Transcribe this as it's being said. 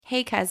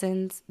Hey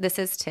cousins, this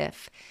is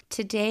Tiff.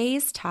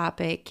 Today's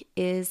topic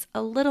is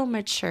a little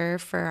mature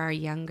for our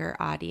younger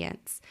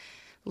audience.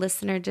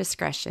 Listener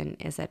discretion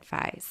is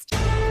advised.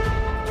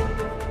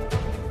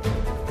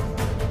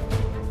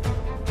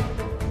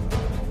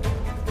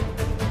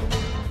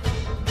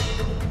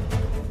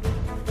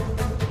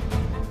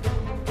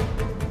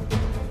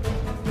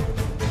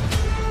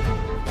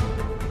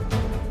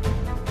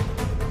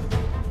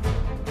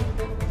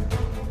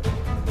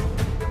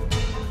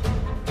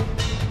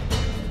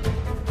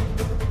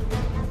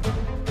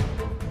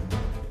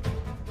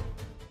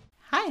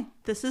 Hi,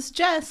 this is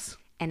Jess,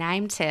 And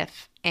I'm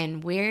Tiff,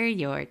 and we're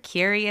your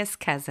curious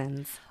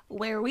cousins.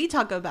 where we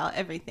talk about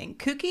everything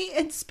kooky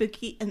and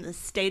spooky in the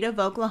state of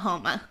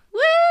Oklahoma. Woo!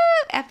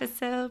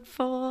 Episode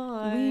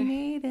 4. We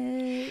made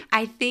it.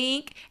 I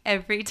think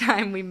every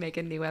time we make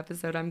a new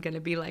episode, I'm going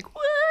to be like,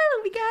 woo,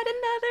 we got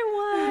another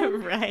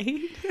one.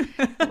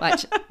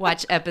 Right.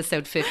 Watch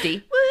episode 50.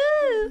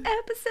 Woo!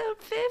 Episode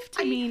 50.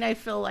 I mean, I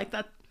feel like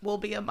that will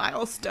be a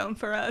milestone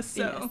for us,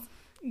 so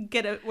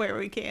get it where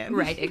we can.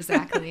 Right,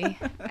 exactly.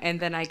 And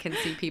then I can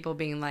see people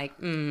being like,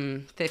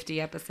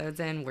 50 episodes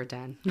in, we're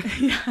done.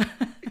 Yeah.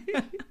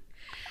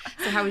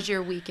 So how was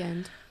your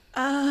weekend?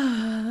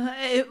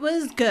 It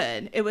was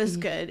good. It was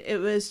good. It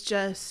was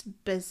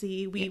just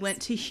busy. We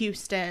went to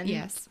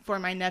Houston for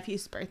my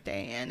nephew's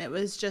birthday, and it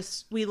was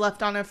just, we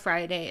left on a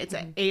Friday. It's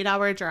an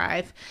 8-hour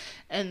drive.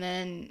 And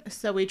then,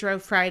 so we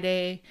drove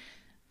Friday,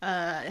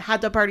 had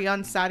the party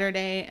on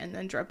Saturday, and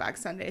then drove back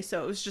Sunday.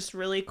 So it was just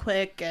really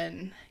quick.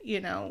 And, you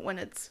know, when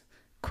it's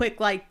quick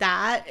like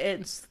that,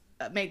 it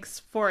makes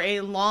for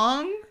a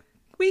long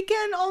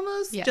weekend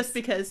almost, just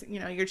because, you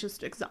know, you're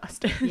just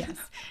exhausted. Yes.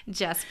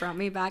 Jess brought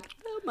me back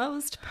the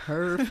most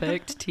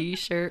perfect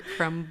t-shirt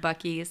from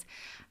Buc-ee's.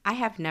 I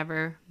have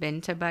never been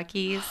to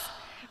Buc-ee's.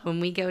 When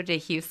we go to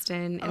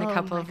Houston in a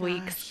couple of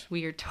weeks,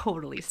 we are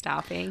totally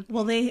stopping.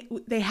 Well,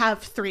 they have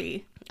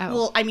 3. Oh.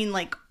 Well, I mean,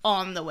 like,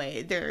 on the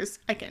way.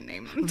 I can't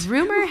name them.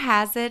 Rumor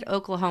has it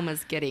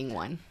Oklahoma's getting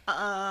one.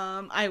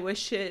 I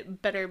wish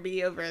it better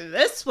be over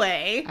this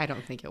way. I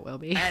don't think it will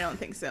be. I don't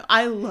think so.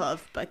 I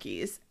love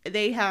Buc-ee's.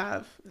 They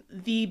have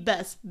the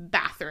best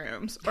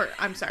bathrooms, or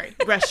I'm sorry,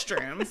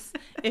 restrooms,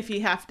 if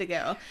you have to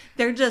go.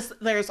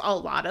 There's a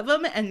lot of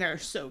them, and they're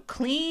so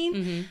clean.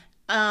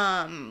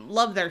 Mm-hmm.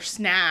 Love their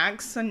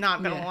snacks. I'm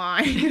not gonna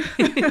lie.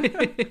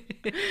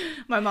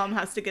 My mom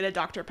has to get a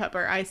Dr.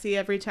 Pepper icy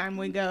every time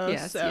we go.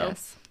 Yes, so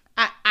yes.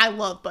 I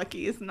love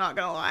Buc-ee's. I'm not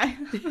gonna lie.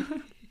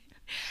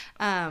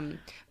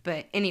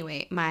 But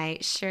anyway, my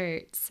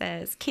shirt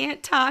says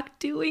 "Can't talk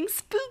doing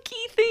spooky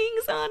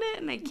things" on it,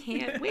 and I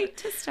can't wait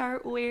to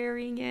start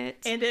wearing it.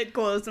 And it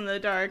glows in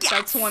the dark. Yes!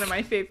 That's one of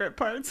my favorite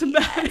parts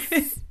about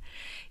it.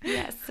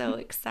 Yes, so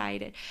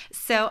excited.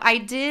 So I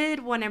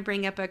did want to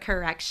bring up a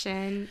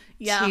correction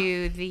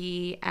to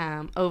the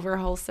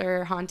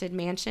Overholser Haunted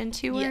Mansion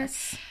tour.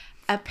 Yes.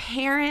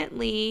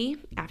 Apparently,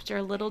 after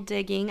a little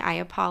digging, I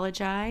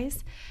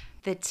apologize,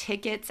 the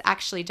tickets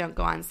actually don't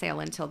go on sale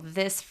until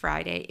this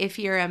Friday. If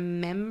you're a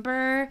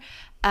member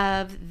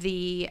of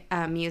the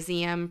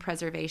museum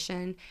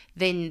preservation,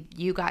 then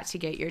you got to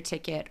get your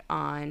ticket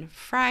on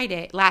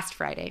last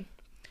Friday.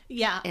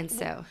 Yeah. And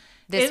so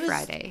it was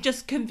Friday.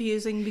 Just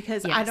confusing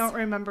because I don't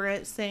remember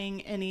it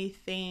saying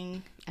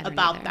anything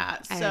about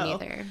that. So I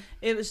don't either.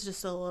 It was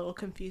just a little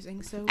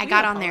confusing. So I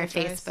got on their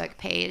Facebook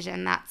page,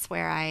 and that's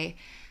where I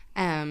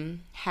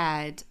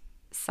had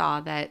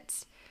saw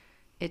that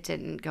it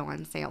didn't go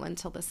on sale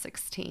until the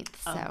 16th.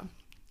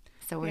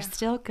 So we're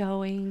still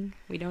going.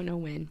 We don't know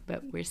when,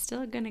 but we're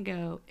still going to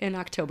go in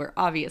October.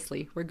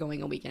 Obviously, we're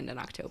going a weekend in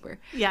October.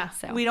 Yeah.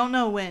 So we don't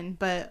know when,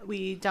 but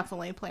we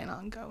definitely plan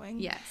on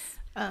going. Yes.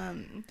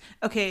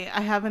 Okay,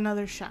 I have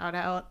another shout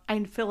out.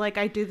 I feel like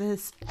I do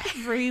this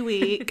every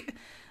week.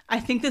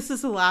 I think this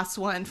is the last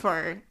one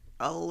for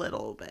a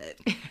little bit.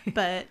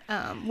 But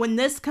when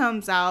this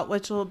comes out,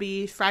 which will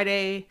be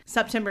Friday,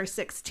 September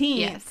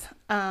 16th,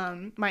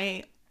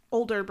 my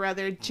older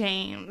brother,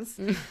 James,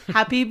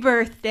 happy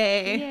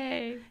birthday.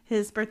 Yay.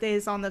 His birthday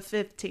is on the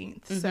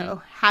 15th. Mm-hmm.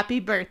 So happy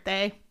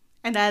birthday.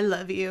 And I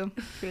love you.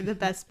 You're the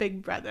best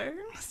big brother.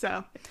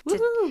 So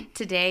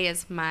today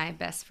is my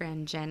best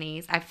friend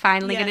Jenny's. I'm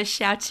finally going to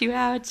shout you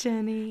out,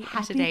 Jenny.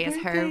 Today is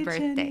her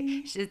birthday.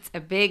 Jenny. It's a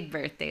big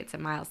birthday. It's a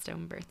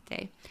milestone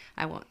birthday.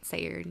 I won't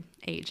say your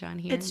age on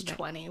here. It's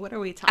 20. What are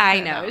we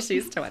talking about? I know.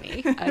 She's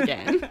 20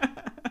 again.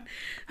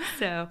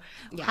 So,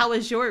 how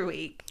was your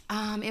week?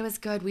 It was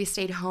good. We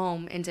stayed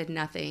home and did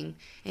nothing.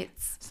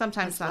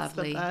 Sometimes that's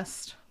lovely. The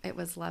best. It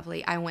was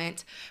lovely. I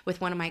went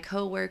with one of my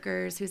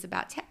coworkers who's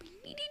about to have a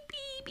little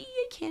baby.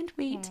 I can't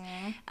wait.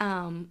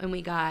 And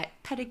we got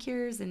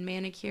pedicures and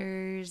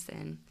manicures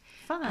and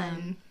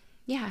fun.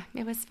 Yeah,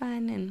 it was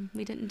fun, and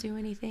we didn't do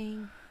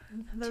anything.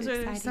 Those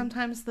are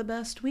sometimes the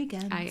best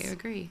weekends. I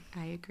agree.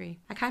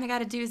 I kind of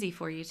got a doozy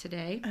for you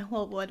today.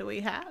 Well, what do we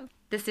have?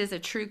 This is a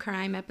true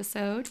crime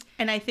episode.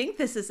 And I think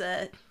this is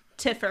a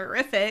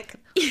Tifferific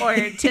or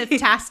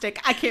Tiff-tastic.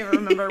 I can't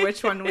remember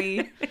which one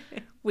we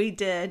We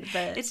did,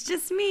 but it's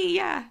just me,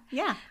 yeah.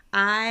 Yeah.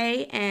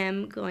 I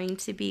am going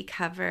to be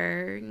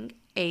covering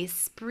a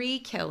spree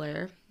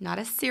killer, not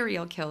a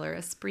serial killer,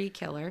 a spree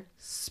killer.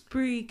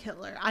 Spree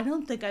killer. I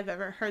don't think I've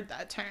ever heard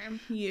that term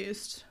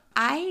used.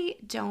 I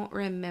don't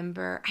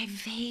remember. I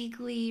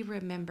vaguely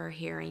remember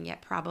hearing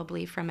it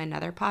probably from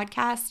another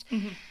podcast,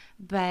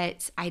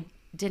 but I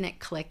didn't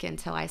click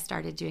until I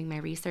started doing my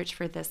research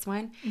for this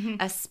one.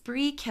 A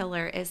spree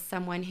killer is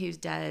someone who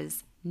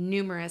does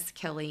numerous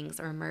killings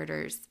or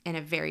murders in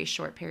a very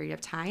short period of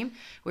time,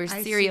 where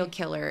serial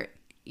killer,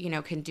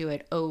 can do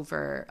it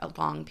over a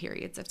long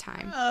periods of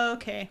time.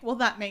 Okay. Well,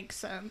 that makes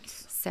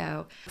sense.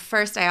 So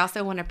first, I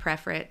also want to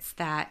preface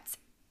that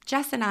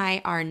Jess and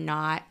I are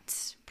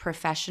not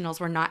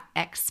professionals. We're not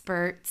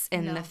experts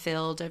in the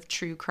field of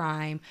true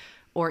crime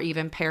or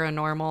even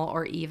paranormal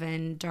or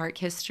even dark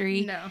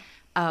history.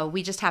 No.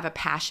 We just have a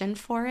passion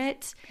for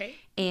it. Okay.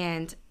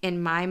 And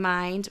in my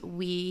mind,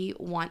 we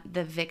want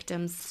the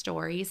victims'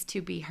 stories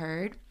to be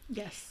heard.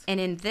 Yes. And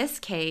in this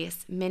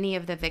case, many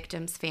of the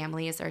victims'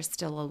 families are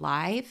still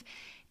alive.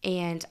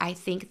 And I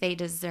think they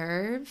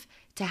deserve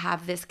to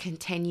have this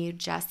continued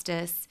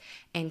justice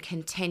and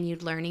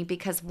continued learning,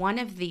 because one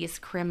of these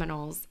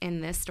criminals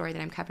in this story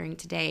that I'm covering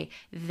today,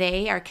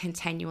 they are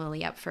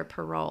continually up for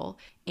parole.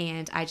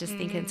 And I just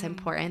think it's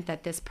important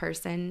that this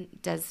person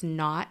does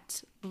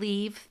not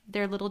leave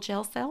their little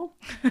jail cell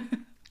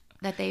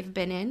that they've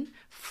been in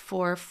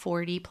for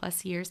 40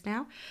 plus years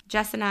now.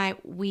 Jess and I,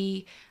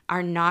 we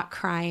are not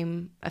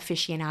crime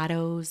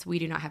aficionados. We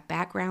do not have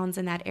backgrounds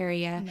in that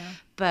area,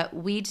 but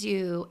we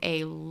do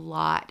a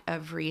lot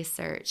of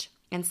research.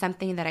 And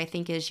something that I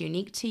think is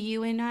unique to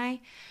you and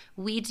I,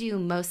 we do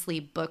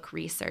mostly book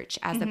research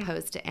as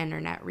opposed to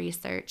internet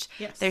research.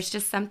 Yes. There's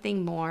just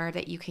something more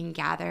that you can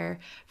gather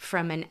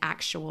from an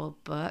actual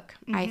book,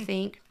 I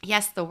think.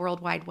 Yes, the World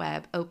Wide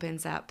Web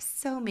opens up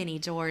so many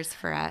doors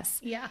for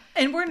us. Yeah.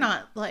 And we're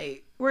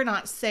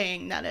not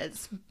saying that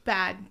it's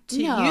bad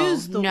to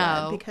use the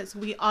web, because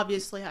we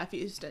obviously have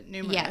used it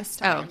numerous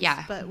times. Oh,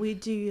 yeah. But we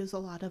do use a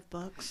lot of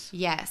books.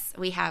 Yes,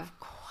 we have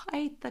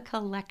quite the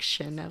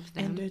collection of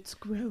them. And it's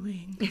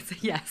growing.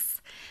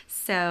 Yes.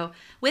 So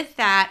with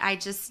that, I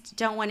just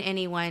don't want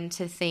anyone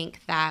to think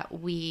that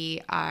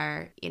we're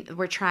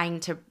trying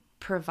to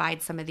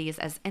provide some of these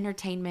as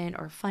entertainment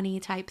or funny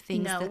type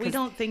things. No, we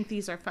don't think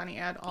these are funny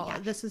at all. Yeah.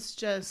 This is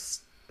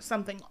just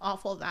something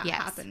awful that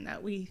happened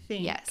that we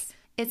think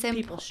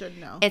people should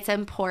know. It's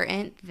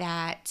important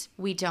that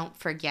we don't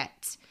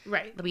forget.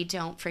 Right. We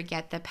don't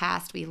forget the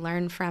past. We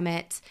learn from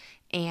it.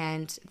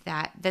 And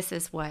that this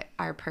is what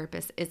our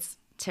purpose is,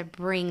 to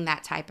bring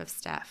that type of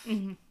stuff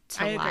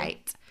to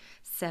light.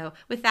 So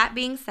with that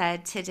being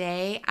said,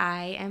 today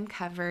I am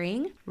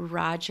covering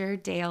Roger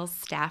Dale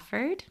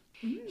Stafford.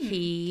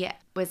 He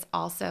was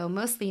also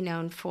mostly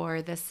known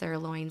for the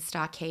Sirloin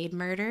Stockade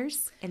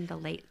murders in the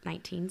late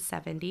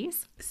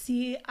 1970s.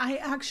 See,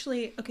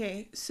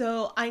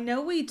 so I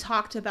know we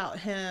talked about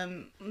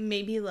him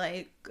maybe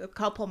like a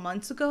couple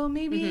months ago,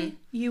 maybe.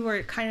 You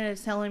were kind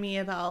of telling me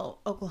about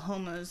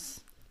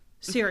Oklahoma's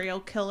serial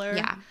killer.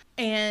 Yeah.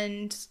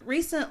 And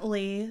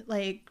recently,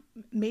 like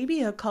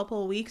maybe a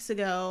couple weeks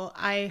ago,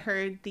 I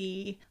heard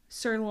the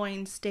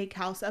Sirloin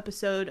Steakhouse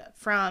episode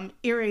from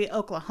Erie,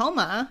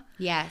 Oklahoma.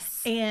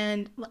 Yes.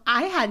 And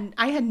I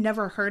had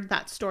never heard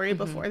that story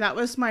before. That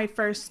was my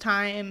first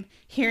time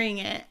hearing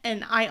it.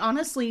 And I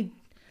honestly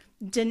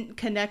didn't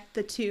connect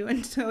the two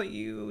until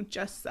you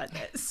just said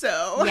it.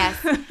 So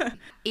yes,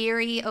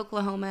 Erie,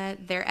 Oklahoma,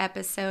 their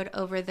episode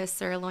over the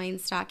Sirloin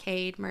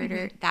Stockade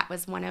murder, that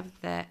was one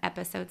of the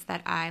episodes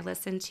that I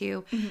listened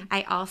to.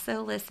 I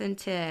also listened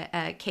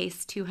to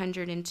Case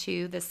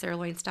 202, the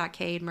Sirloin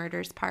Stockade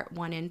murders part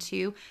 1 and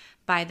 2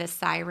 by the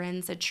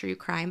Sirens, a true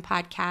crime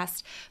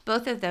podcast.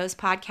 Both of those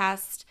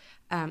podcasts,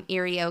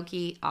 Erie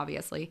Okie,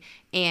 obviously,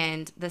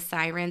 and the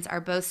Sirens are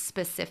both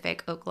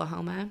specific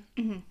Oklahoma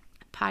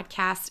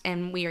podcast,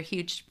 and we are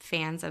huge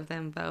fans of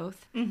them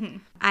both.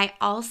 I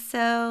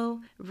also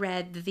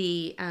read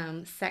the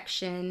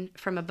section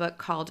from a book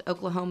called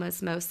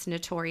Oklahoma's Most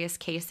Notorious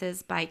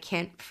Cases by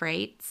Kent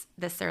Freight's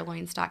The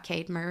Sirloin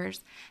Stockade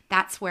Murders.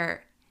 That's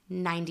where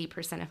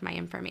 90% of my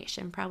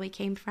information probably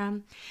came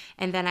from.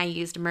 And then I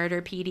used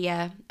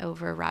Murderpedia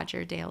over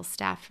Roger Dale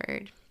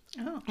Stafford.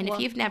 And if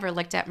you've never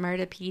looked at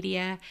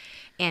Murderpedia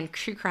and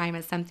true crime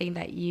is something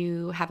that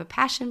you have a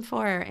passion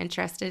for or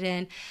interested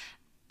in,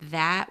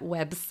 that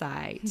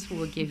website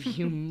will give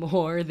you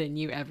more than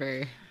you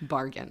ever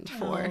bargained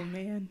for. Oh,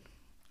 man.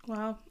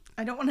 Well,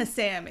 I don't want to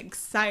say I'm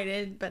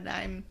excited, but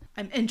I'm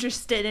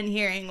interested in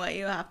hearing what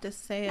you have to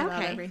say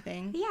about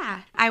everything.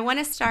 Yeah. I want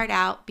to start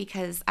out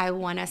because I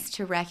want us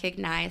to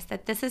recognize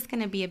that this is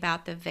going to be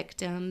about the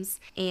victims,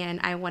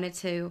 and I wanted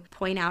to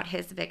point out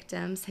his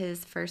victims.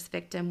 His first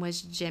victim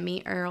was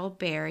Jimmy Earl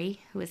Berry,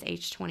 who was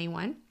age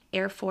 21,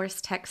 Air Force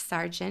Tech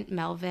Sergeant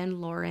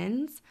Melvin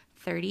Lorenz,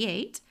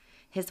 38,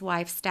 his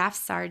wife, Staff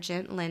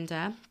Sergeant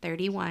Linda,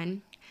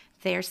 31,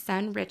 their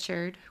son,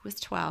 Richard, who was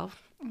 12,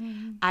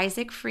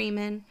 Isaac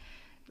Freeman,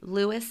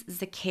 Louis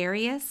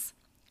Zacharias,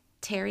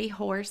 Terry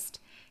Horst,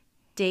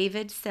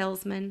 David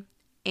Salesman,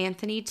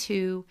 Anthony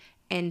Tu,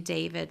 and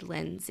David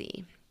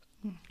Lindsay.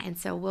 And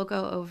so we'll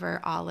go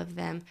over all of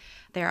them.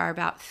 There are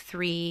about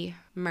 3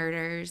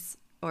 murders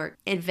or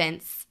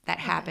events that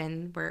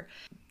happened where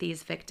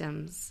these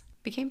victims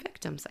became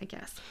victims, I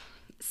guess.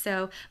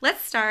 So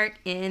let's start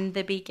in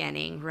the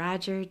beginning.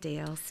 Roger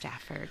Dale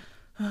Stafford.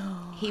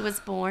 He was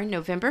born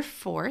November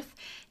 4th,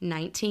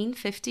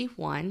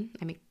 1951.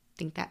 I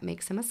think that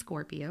makes him a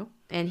Scorpio.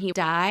 And he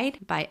died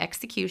by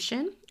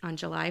execution on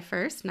July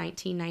 1st,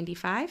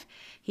 1995.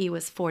 He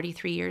was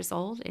 43 years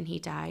old, and he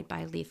died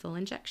by lethal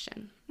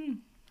injection.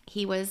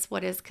 He was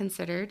what is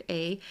considered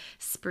a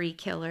spree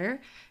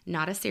killer,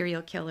 not a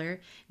serial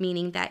killer,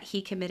 meaning that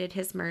he committed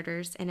his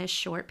murders in a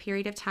short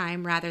period of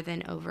time rather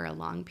than over a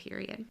long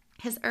period.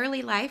 His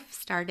early life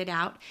started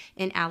out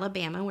in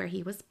Alabama, where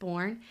he was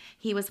born.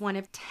 He was one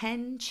of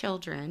 10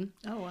 children.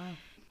 Oh, wow.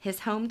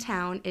 His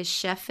hometown is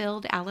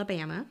Sheffield,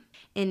 Alabama.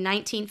 In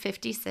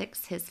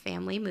 1956, his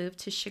family moved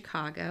to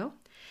Chicago.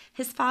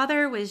 His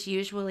father was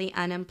usually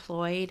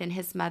unemployed, and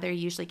his mother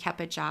usually kept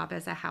a job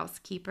as a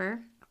housekeeper.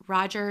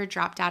 Roger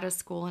dropped out of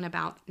school in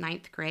about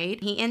 9th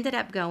grade. He ended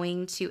up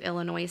going to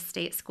Illinois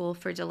State School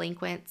for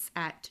Delinquents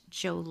at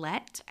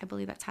Joliet. I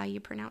believe that's how you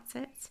pronounce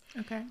it.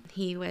 Okay.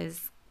 He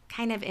was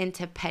kind of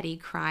into petty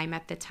crime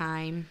at the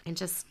time and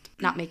just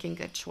not making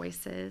good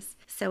choices.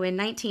 So in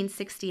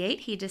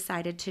 1968, he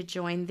decided to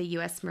join the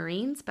U.S.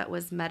 Marines, but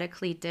was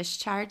medically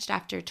discharged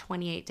after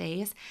 28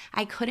 days.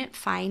 I couldn't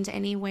find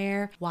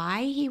anywhere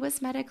why he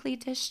was medically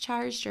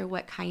discharged or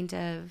what kind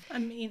of... I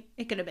mean,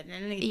 it could have been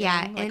anything,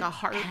 like a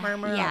heart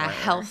murmur. Yeah, or...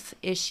 health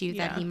issue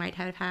that he might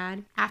have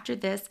had. After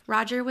this,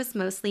 Roger was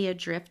mostly a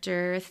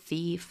drifter, a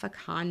thief, a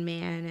con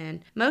man,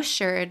 and most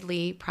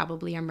assuredly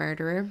probably a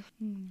murderer.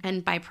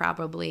 And by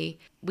probably,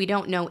 we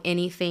don't know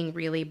anything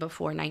really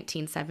before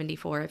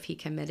 1974 if he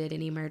committed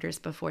any murders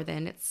before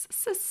then. It's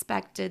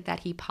suspected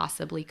that he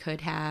possibly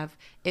could have.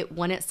 It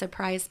wouldn't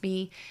surprise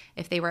me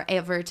if they were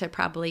ever to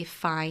probably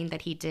find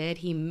that he did.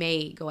 He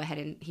may go ahead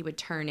and he would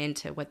turn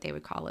into what they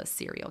would call a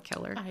serial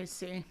killer. I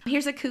see.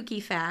 Here's a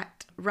kooky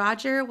fact.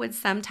 Roger would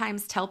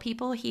sometimes tell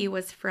people he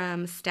was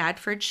from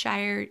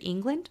Staffordshire,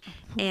 England,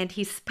 and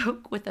he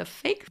spoke with a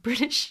fake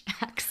British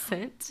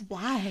accent.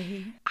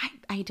 Why?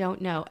 I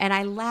don't know. And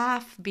I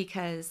laugh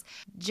because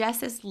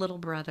Jess's little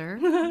brother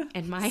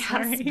and my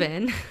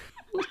husband,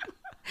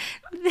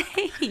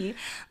 they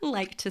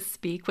like to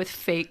speak with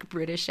fake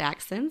British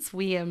accents.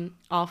 We,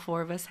 all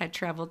 4 of us had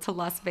traveled to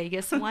Las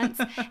Vegas once,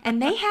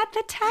 and they had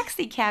the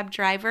taxi cab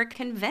driver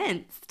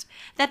convinced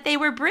that they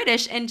were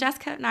British, and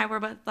Jessica and I were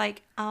both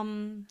like,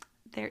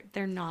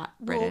 they're not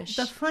British.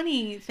 Well, the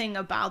funny thing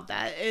about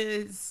that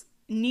is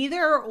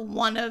neither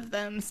one of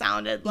them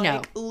sounded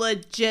like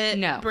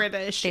legit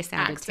British. They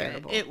sounded accent.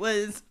 terrible. It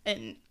was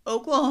an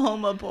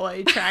Oklahoma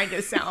boy trying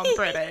to sound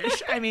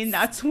British. I mean,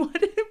 that's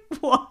what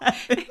it was.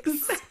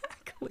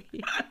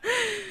 Exactly.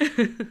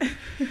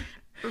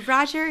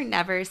 Roger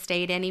never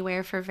stayed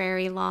anywhere for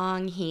very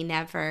long. He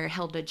never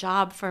held a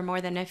job for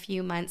more than a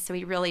few months. So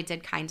he really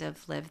did kind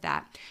of live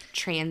that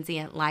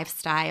transient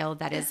lifestyle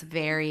that is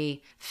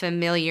very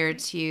familiar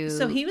to...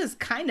 So he was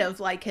kind of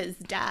like his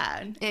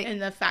dad in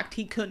the fact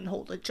he couldn't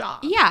hold a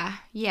job. Yeah.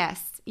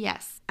 Yes.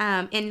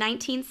 In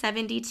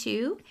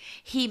 1972,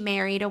 he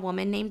married a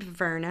woman named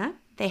Verna.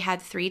 They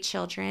had 3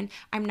 children.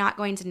 I'm not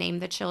going to name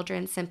the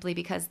children simply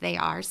because they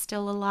are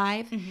still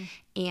alive. Mm-hmm.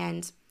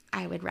 And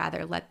I would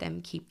rather let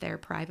them keep their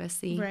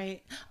privacy.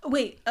 Right.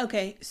 Wait,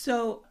 okay.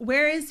 So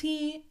where is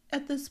he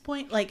at this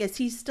point? Like, is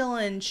he still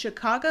in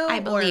Chicago? I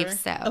believe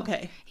so.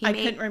 Okay.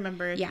 Couldn't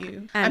remember if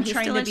you... I'm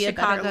trying to be a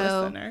better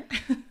listener.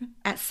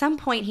 At some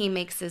point, he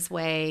makes his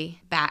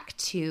way back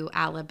to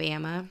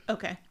Alabama.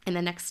 Okay. In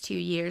the next 2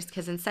 years,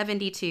 because in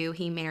 72,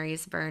 he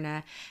marries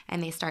Verna,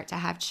 and they start to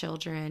have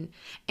children.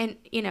 And,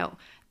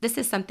 this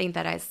is something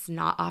that is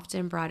not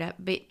often brought up,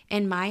 but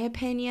in my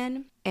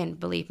opinion, and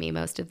believe me,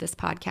 most of this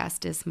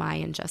podcast is my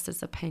and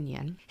Jess's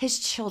opinion, his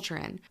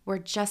children were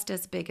just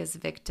as big as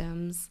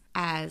victims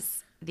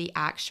as the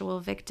actual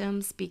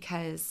victims,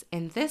 because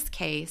in this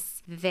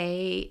case,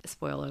 they,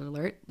 spoiler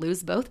alert,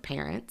 lose both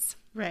parents.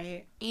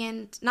 Right.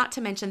 And not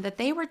to mention that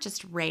they were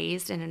just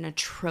raised in an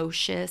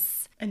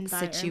atrocious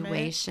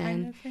situation.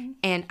 Kind of thing.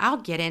 And I'll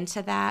get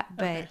into that,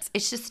 but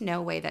it's just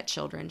no way that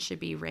children should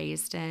be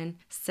raised in.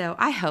 So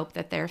I hope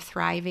that they're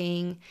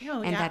thriving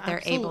that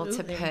they're able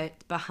to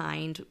put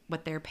behind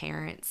what their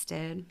parents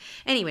did.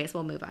 Anyways,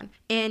 we'll move on.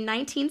 In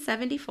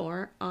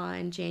 1974,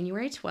 on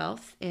January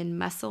 12th, in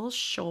Muscle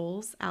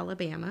Shoals,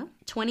 Alabama,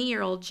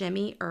 20-year-old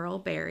Jimmy Earl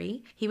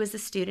Berry, he was a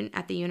student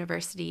at the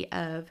University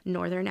of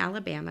Northern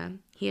Alabama.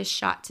 He is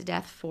shot to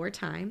death 4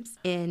 times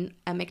in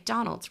a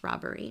McDonald's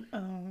robbery.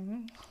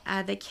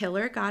 The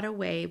killer got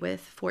away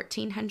with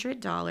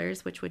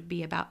 $1,400, which would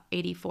be about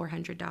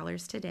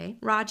 $8,400 today.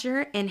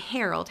 Roger and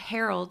Harold.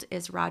 Harold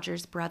is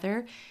Roger's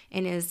brother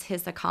and is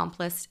his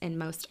accomplice in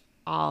most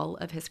all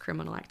of his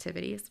criminal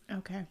activities.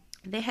 Okay.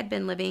 They had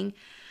been living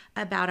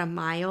about a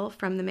mile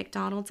from the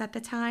McDonald's at the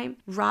time.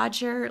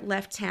 Roger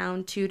left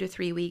town 2 to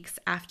 3 weeks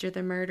after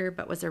the murder,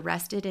 but was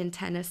arrested in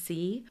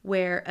Tennessee,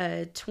 where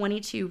a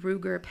 .22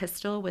 Ruger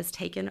pistol was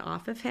taken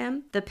off of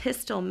him. The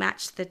pistol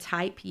matched the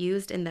type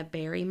used in the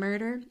Barry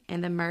murder,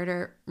 and the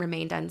murder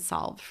remained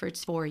unsolved for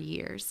 4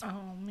 years.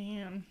 Oh,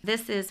 man.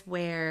 This is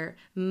where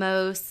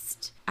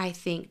most, I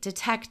think,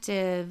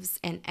 detectives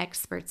and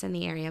experts in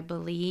the area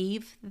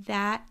believe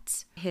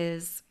that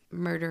his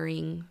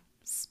murdering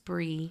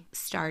spree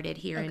started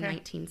here in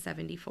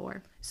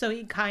 1974. So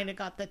he kind of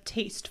got the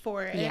taste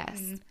for it.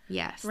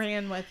 Yes.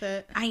 Ran with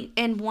it.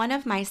 In one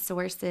of my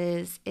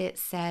sources, it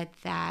said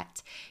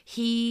that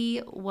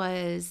he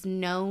was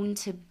known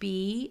to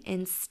be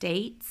in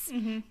states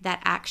that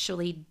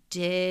actually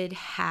did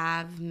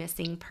have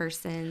missing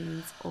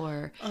persons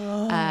or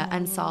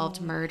unsolved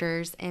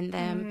murders in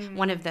them.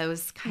 One of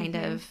those kind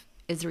of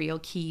Israel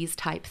Keys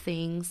type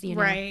things, you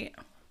know? Right.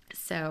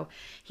 So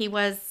he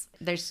was,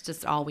 there's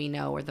just all we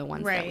know are the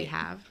ones that we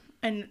have.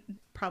 And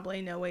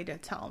probably no way to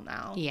tell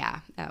now.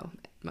 Yeah. Oh,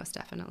 most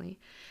definitely.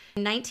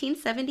 In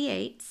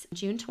 1978,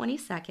 June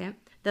 22nd,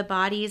 the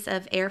bodies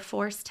of Air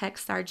Force Tech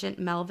Sergeant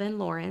Melvin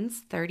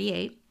Lawrence,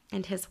 38,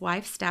 and his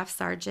wife, Staff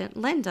Sergeant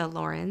Linda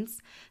Lawrence,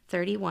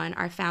 31,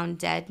 are found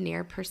dead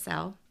near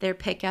Purcell. Their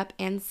pickup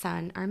and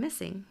son are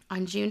missing.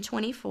 On June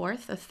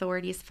 24th,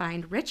 authorities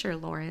find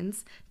Richard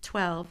Lawrence,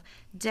 12,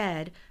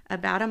 dead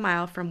about a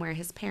mile from where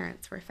his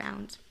parents were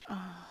found.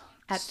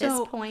 At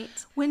this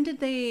point... When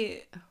did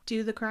they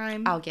do the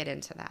crime? I'll get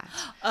into that.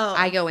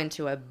 I go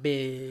into a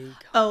big...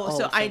 so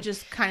thing. I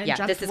just kind of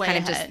jumped way this is kind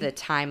of ahead. just the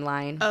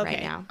timeline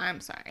right now.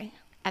 I'm sorry.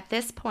 At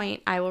this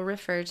point, I will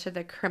refer to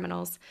the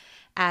criminals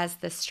as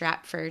the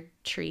Stafford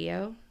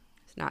Trio.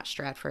 It's not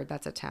Stratford,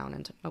 that's a town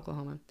in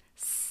Oklahoma.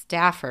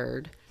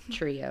 Stafford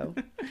Trio.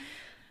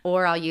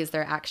 Or I'll use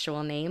their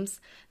actual names.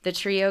 The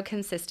trio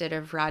consisted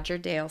of Roger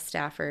Dale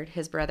Stafford,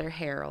 his brother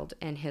Harold,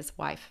 and his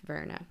wife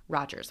Verna.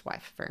 Roger's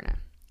wife, Verna.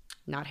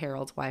 Not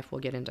Harold's wife. We'll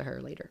get into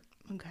her later.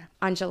 Okay.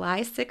 On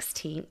July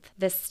 16th,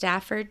 the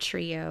Stafford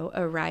trio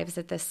arrives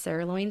at the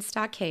Sirloin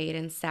Stockade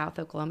in South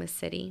Oklahoma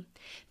City.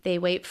 They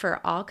wait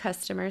for all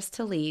customers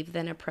to leave,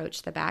 then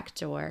approach the back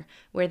door,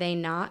 where they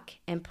knock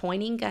and,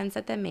 pointing guns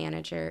at the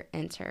manager,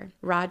 enter.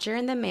 Roger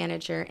and the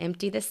manager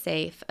empty the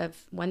safe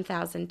of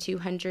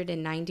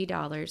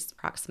 $1,290,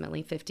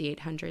 approximately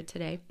 $5,800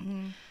 today.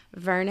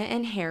 Verna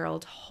and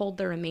Harold hold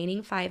the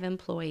remaining 5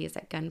 employees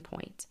at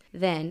gunpoint.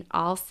 Then,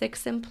 all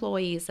 6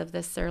 employees of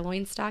the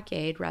Sirloin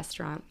Stockade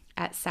restaurant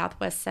at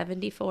Southwest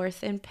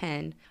 74th and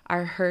Penn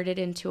are herded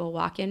into a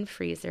walk-in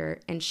freezer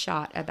and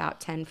shot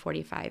about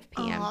 10:45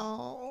 p.m.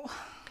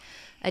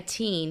 A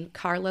teen,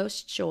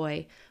 Carlos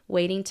Joy,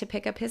 waiting to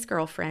pick up his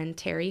girlfriend,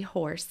 Terry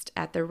Horst,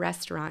 at the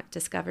restaurant,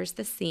 discovers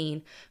the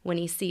scene when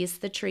he sees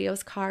the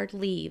trio's car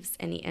leaves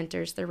and he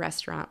enters the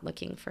restaurant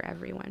looking for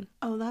everyone.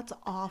 Oh, that's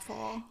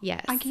awful.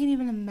 Yes. I can't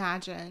even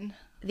imagine.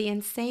 The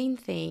insane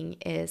thing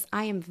is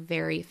I am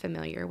very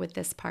familiar with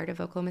this part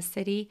of Oklahoma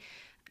City.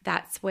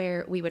 That's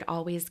where we would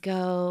always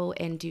go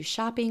and do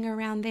shopping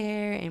around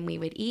there, and we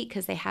would eat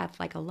because they have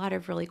like a lot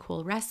of really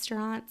cool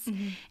restaurants.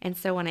 And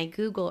so when I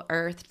Google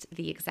Earthed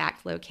the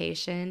exact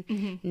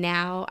location,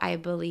 now I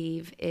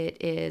believe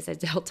it is a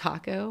Del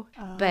Taco,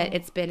 but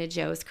it's been a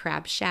Joe's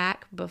Crab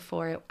Shack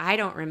before. I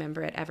don't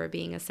remember it ever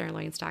being a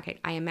Sirloin Stockade.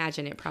 I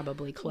imagine it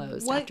probably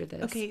closed after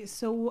this. Okay,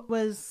 so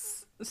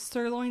was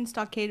Sirloin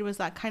Stockade, was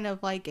that kind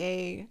of like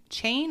a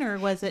chain, or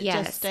was it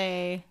just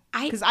a...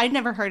 Because I'd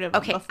never heard of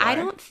it before. I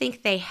don't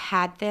think they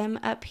had them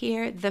up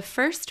here. The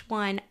first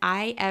one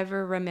I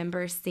ever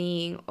remember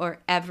seeing or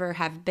ever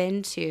have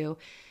been to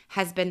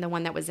has been the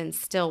one that was in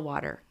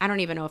Stillwater. I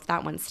don't even know if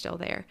that one's still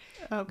there.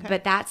 Okay.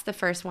 But that's the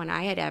first one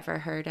I had ever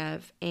heard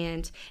of.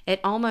 And it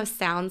almost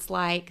sounds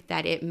like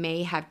that it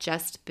may have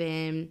just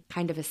been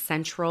kind of a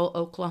central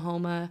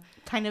Oklahoma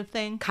kind of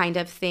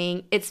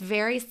thing. It's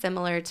very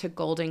similar to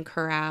Golden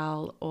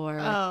Corral or...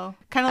 Oh,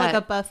 kind of like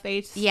a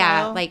buffet style.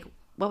 Yeah, like...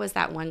 What was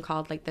that one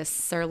called? Like the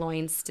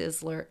Sirloin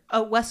Sizzler.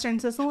 Oh, Western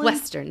Sizzler?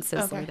 Western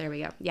Sizzler. Okay. There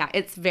we go. Yeah,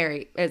 it's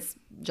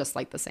just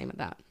like the same as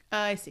that.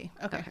 I see.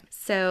 Okay.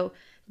 So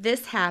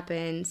this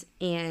happened,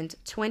 and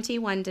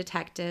 21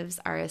 detectives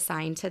are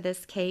assigned to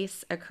this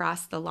case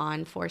across the law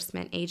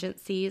enforcement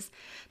agencies.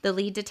 The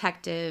lead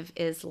detective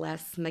is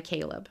Les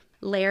McCaleb.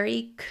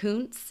 Larry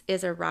Kuntz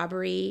is a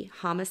robbery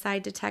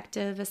homicide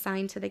detective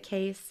assigned to the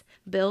case.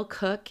 Bill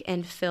Cook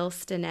and Phil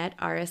Stinnett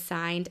are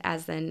assigned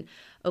as an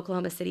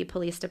Oklahoma City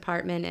Police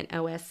Department and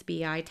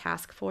OSBI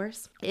task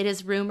force. It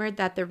is rumored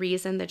that the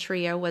reason the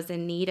trio was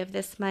in need of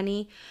this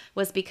money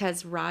was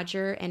because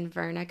Roger and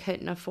Verna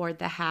couldn't afford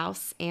the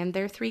house and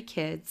their 3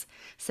 kids,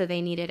 so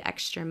they needed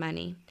extra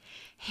money.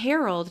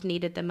 Harold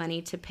needed the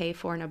money to pay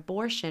for an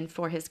abortion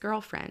for his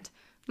girlfriend.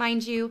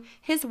 Mind you,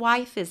 his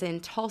wife is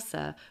in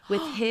Tulsa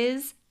with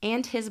his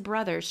and his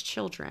brother's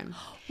children.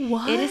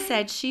 What? It is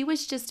said she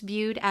was just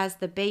viewed as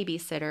the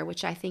babysitter,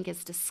 which I think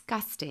is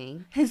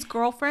disgusting. His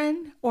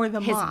girlfriend or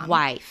the mom? His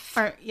wife.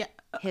 Yeah.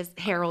 His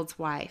Harold's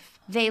wife.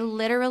 They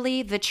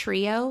literally, the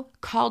trio,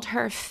 called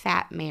her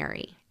Fat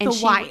Mary. And the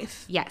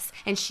wife? Yes.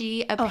 And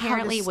she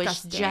apparently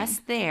was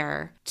just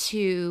there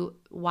to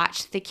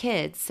watch the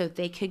kids so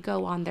they could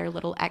go on their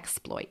little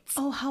exploits.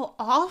 Oh, how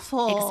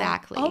awful.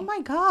 Exactly. Oh,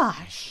 my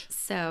gosh.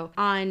 So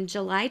on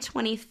July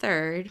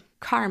 23rd,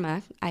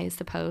 karma, I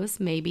suppose,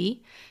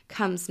 maybe,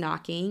 comes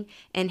knocking,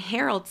 and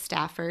Harold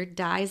Stafford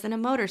dies in a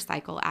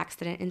motorcycle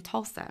accident in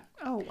Tulsa.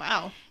 Oh,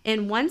 wow.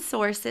 In one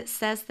source, it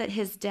says that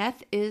his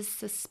death is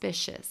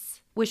suspicious,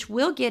 which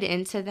we'll get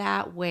into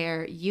that,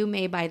 where you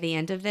may, by the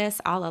end of this,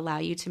 I'll allow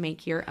you to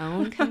make your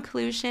own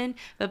conclusion.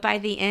 But by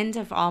the end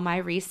of all my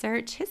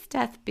research, his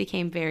death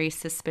became very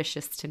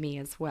suspicious to me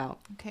as well.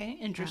 Okay,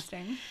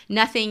 interesting.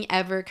 Nothing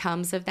ever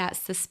comes of that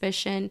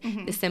suspicion.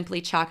 They simply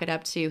chalk it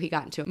up to he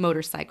got into a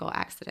motorcycle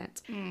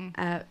accident.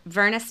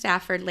 Verna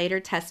Stafford later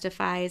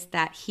testifies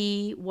that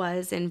he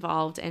was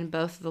involved in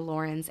both the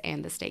Laurens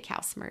and the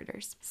Steakhouse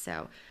murders.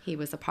 So he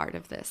was a part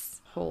of this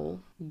whole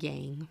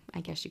gang,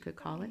 I guess you could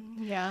call it.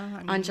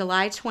 Yeah. On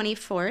July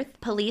 24th,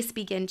 police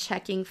begin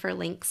checking for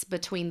links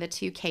between the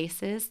two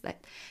cases,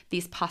 that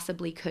these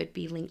possibly could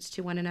be linked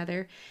to one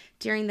another.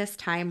 During this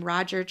time,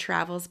 Roger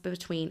travels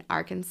between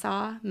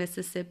Arkansas,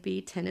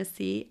 Mississippi,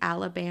 Tennessee,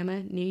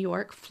 Alabama, New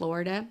York,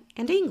 Florida,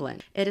 and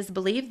England. It is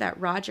believed that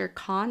Roger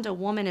conned a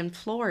woman in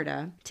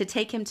Florida to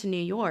take him to New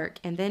York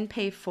and then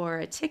pay for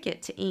a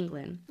ticket to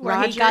England.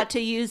 Where he got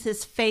to use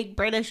his fake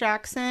British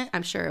accent.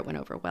 I'm sure it went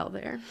over well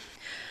there.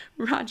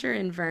 Roger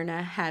and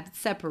Verna had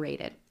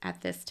separated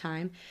at this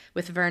time,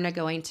 with Verna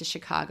going to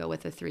Chicago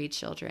with the 3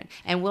 children.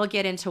 And we'll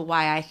get into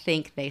why I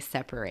think they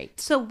separate.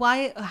 So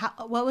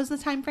what was the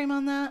time frame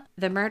on that?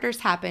 The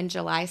murders happened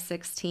July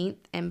 16th,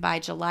 and by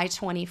July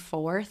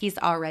 24th, he's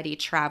already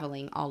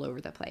traveling all over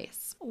the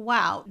place.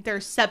 Wow,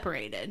 they're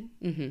separated.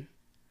 Mm-hmm.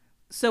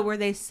 So were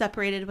they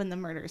separated when the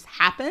murders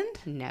happened?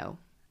 No.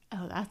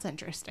 Oh, that's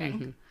interesting.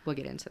 Mm-hmm. We'll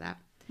get into that.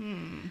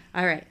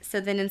 All right.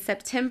 So then in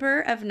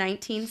September of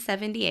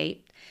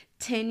 1978,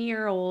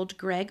 10-year-old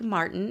Greg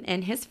Martin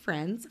and his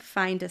friends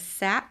find a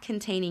sack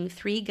containing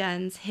 3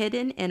 guns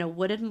hidden in a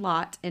wooded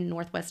lot in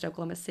northwest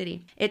Oklahoma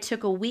City. It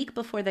took a week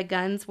before the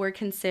guns were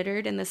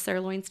considered in the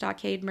Sirloin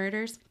Stockade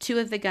murders. 2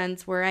 of the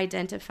guns were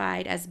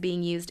identified as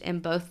being used in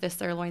both the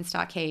Sirloin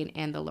Stockade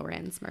and the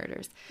Lorenz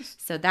murders.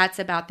 So that's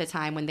about the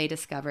time when they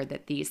discovered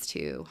that these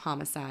 2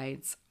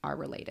 homicides are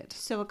related.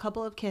 So a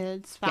couple of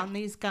kids found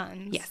these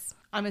guns. Yes.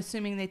 I'm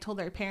assuming they told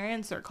their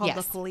parents or called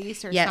the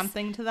police or Yes.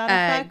 something to that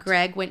effect.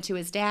 Greg went to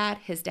his dad.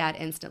 His dad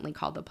instantly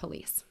called the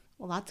police.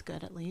 Well, that's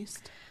good at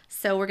least.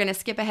 So we're going to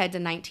skip ahead to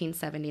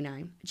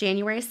 1979.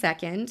 January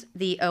 2nd,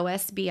 the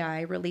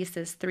OSBI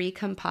releases 3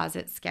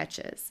 composite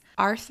sketches.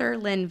 Arthur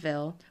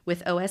Linville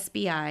with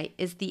OSBI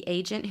is the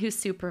agent who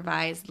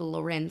supervised the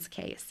Lorenz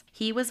case.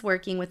 He was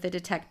working with the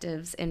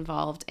detectives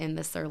involved in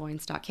the Sirloin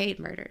Stockade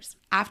murders.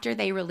 After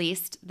they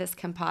released this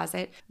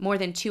composite, more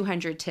than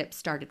 200 tips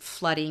started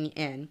flooding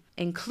in,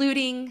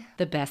 including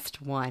the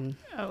best one.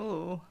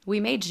 Oh. We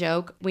may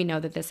joke, we know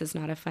that this is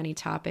not a funny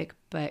topic,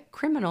 but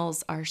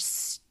criminals are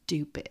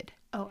stupid.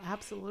 Oh,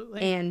 absolutely.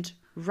 And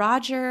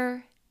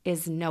Roger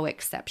is no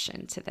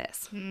exception to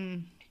this.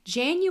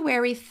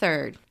 January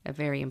 3rd, a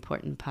very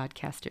important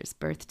podcaster's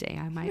birthday,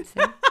 I might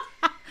say,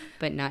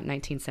 but not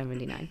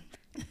 1979.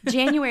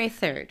 January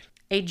 3rd,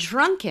 a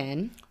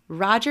drunken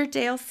Roger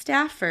Dale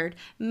Stafford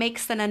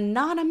makes an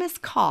anonymous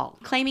call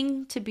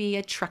claiming to be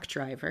a truck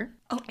driver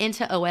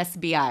into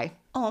OSBI.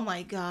 Oh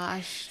my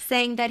gosh.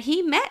 Saying that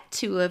he met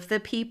 2 of the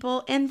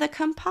people in the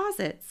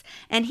composites,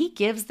 and he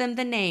gives them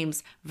the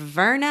names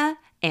Verna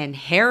and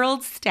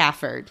Harold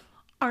Stafford.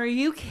 Are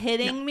you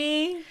kidding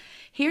me?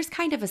 Here's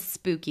kind of a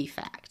spooky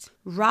fact.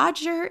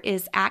 Roger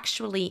is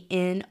actually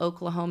in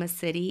Oklahoma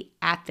City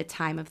at the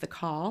time of the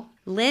call.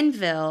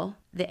 Linville,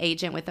 the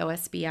agent with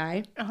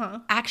OSBI,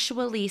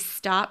 actually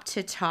stopped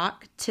to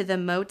talk to the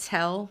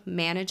motel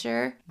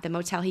manager, the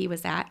motel he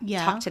was at,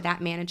 talked to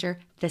that manager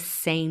the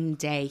same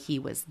day he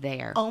was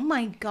there. Oh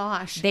my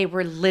gosh. They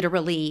were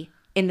literally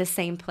in the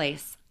same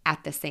place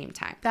at the same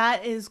time.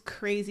 That is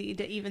crazy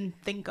to even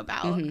think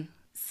about.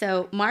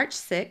 So March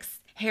 6th,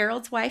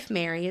 Harold's wife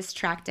Mary is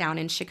tracked down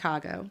in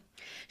Chicago.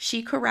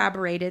 She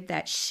corroborated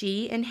that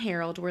she and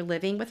Harold were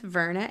living with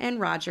Verna and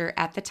Roger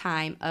at the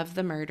time of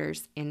the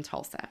murders in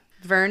Tulsa.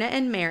 Verna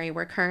and Mary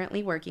were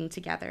currently working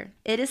together.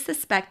 It is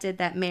suspected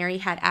that Mary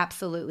had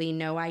absolutely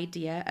no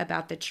idea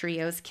about the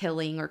trio's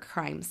killing or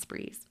crime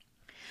sprees.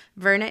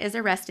 Verna is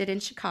arrested in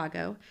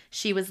Chicago.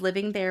 She was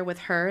living there with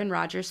her and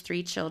Roger's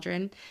 3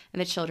 children,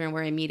 and the children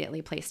were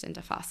immediately placed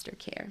into foster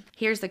care.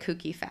 Here's the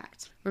kooky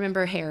fact.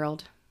 Remember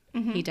Harold?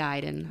 He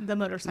died in the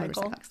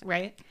motorcycle accident.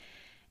 Right.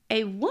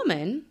 A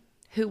woman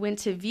who went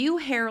to view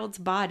Harold's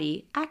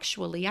body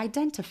actually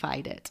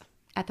identified it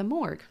at the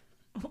morgue.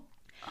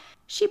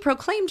 She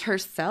proclaimed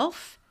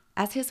herself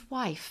as his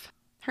wife.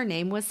 Her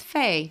name was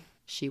Faye.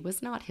 She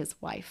was not his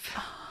wife.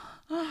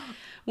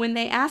 When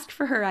they asked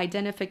for her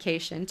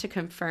identification to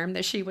confirm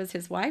that she was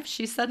his wife,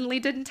 she suddenly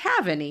didn't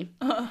have any.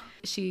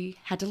 She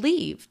had to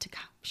leave.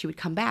 She would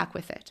come back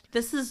with it.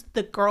 This is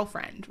the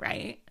girlfriend,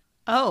 right?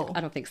 Oh.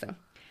 I don't think so.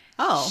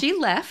 Oh. She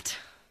left,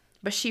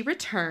 but she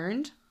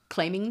returned,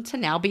 claiming to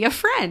now be a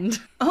friend.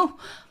 Oh.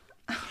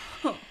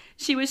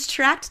 She was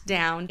tracked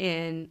down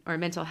in a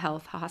mental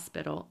health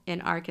hospital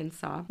in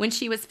Arkansas. When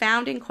she was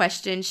found and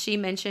questioned, she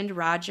mentioned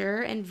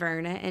Roger and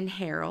Verna and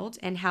Harold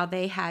and how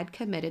they had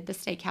committed the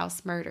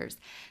steakhouse murders.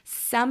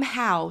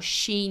 Somehow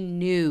she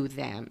knew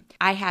them.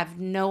 I have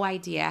no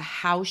idea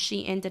how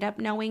she ended up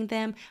knowing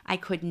them. I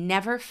could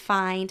never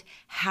find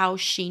how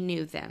she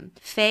knew them.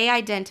 Faye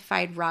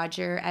identified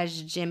Roger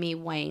as Jimmy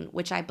Wayne,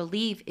 which I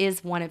believe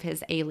is one of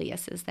his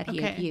aliases that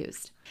he had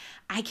used.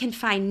 I can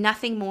find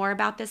nothing more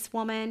about this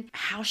woman,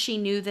 how she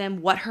knew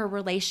them, what her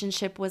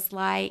relationship was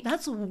like.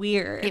 That's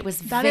weird. It was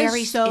that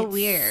very is so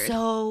weird.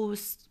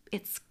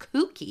 It's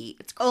kooky.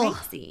 It's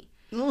crazy.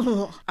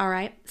 Ugh. All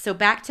right. So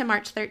back to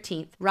March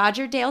 13th.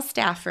 Roger Dale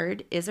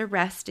Stafford is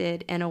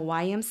arrested in a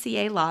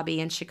YMCA lobby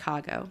in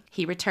Chicago.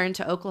 He returned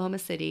to Oklahoma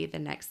City the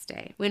next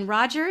day. When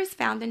Roger is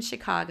found in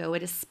Chicago,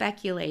 it is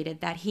speculated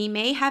that he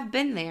may have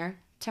been there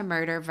to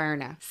murder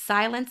Verna.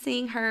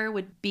 Silencing her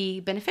would be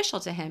beneficial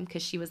to him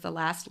because she was the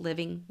last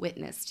living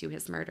witness to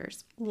his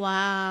murders.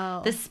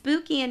 Wow. The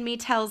spooky in me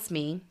tells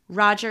me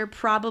Roger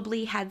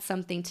probably had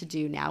something to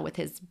do now with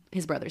his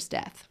brother's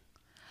death.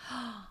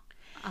 Oh.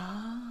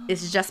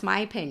 It's just my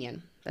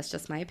opinion. That's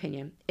just my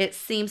opinion. It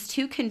seems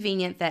too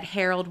convenient that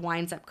Harold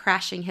winds up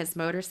crashing his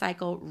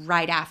motorcycle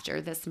right after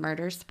this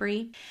murder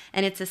spree.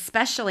 And it's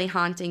especially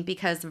haunting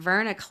because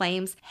Verna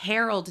claims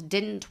Harold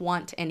didn't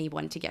want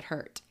anyone to get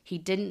hurt. He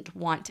didn't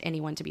want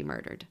anyone to be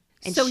murdered.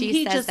 And so she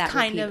he says just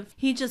that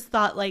he just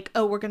thought like,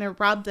 oh, we're going to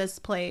rob this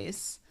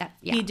place.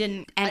 Yeah. He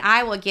didn't. And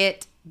I will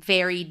get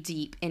very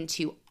deep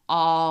into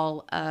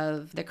all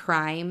of the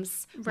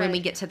crimes when we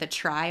get to the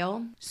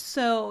trial.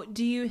 So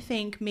do you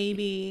think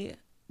maybe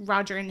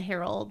Roger and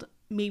Harold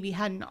maybe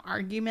had an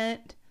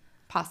argument?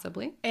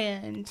 Possibly.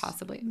 And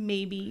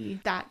maybe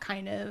that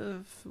kind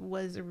of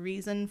was a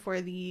reason for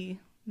the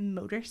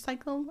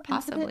motorcycle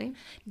Possibly.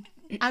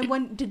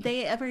 incident? Did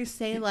they ever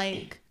say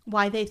like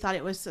why they thought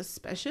it was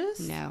suspicious?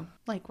 No.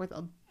 Like were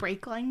the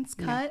brake lines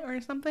cut or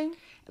something?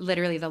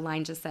 Literally the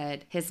line just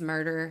said, his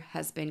murder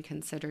has been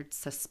considered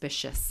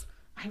suspicious.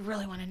 I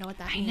really want to know what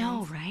that means. I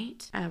know,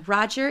 right?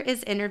 Roger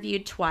is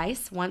interviewed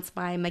twice, once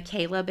by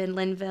McCaleb in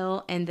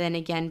Linville and then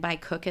again by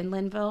Cook in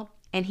Linville,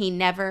 and he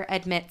never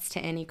admits to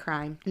any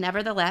crime.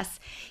 Nevertheless,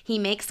 he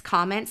makes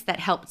comments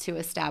that help to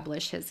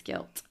establish his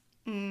guilt.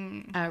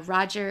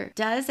 Roger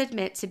does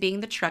admit to being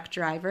the truck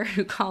driver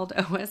who called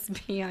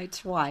OSBI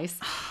twice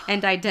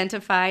and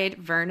identified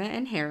Verna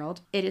and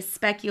Harold. It is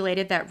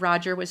speculated that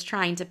Roger was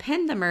trying to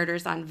pin the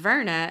murders on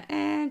Verna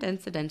and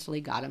incidentally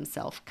got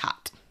himself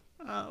caught.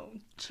 Oh,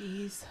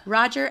 jeez.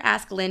 Roger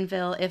asked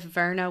Linville if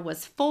Verna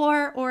was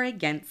for or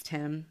against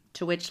him,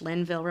 to which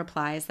Linville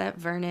replies that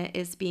Verna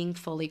is being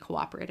fully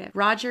cooperative.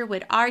 Roger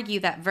would argue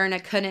that Verna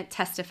couldn't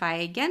testify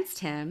against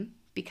him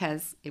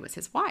because it was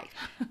his wife.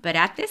 But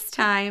at this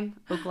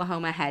time,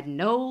 Oklahoma had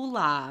no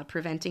law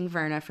preventing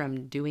Verna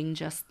from doing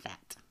just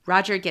that.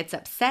 Roger gets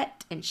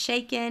upset and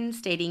shaken,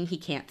 stating he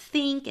can't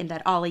think and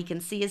that all he can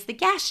see is the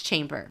gas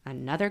chamber.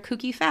 Another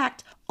kooky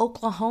fact,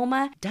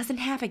 Oklahoma doesn't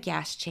have a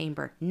gas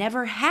chamber,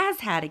 never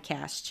has had a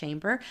gas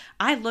chamber.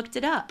 I looked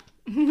it up.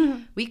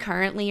 We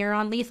currently are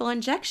on lethal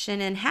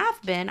injection and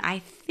have been, I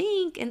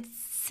think,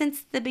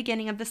 since the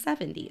beginning of the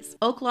 70s.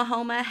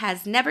 Oklahoma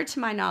has never, to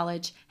my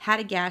knowledge, had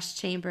a gas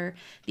chamber.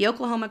 The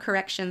Oklahoma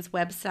Corrections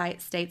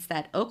website states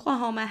that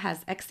Oklahoma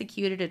has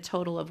executed a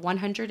total of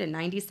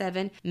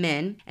 197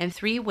 men and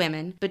 3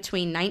 women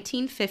between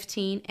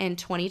 1915 and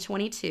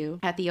 2022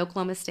 at the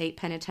Oklahoma State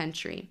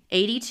Penitentiary.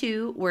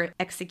 82 were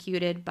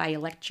executed by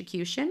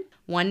electrocution,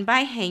 1 by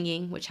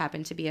hanging, which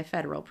happened to be a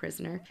federal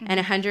prisoner, and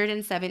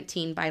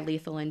 117 by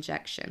lethal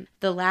injection.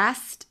 The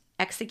last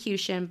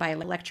execution by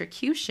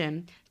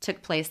electrocution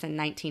took place in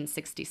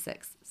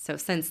 1966. So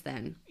since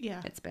then,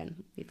 it's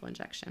been lethal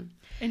injection.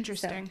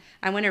 Interesting. So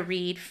I want to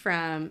read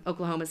from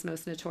Oklahoma's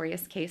Most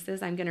Notorious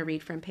Cases. I'm going to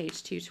read from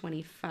page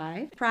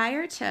 225.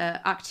 Prior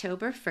to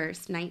October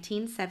 1st,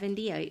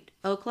 1978,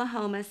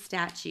 Oklahoma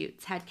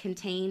statutes had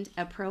contained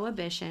a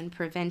prohibition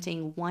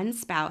preventing one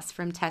spouse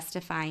from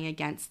testifying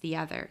against the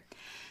other.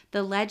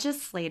 The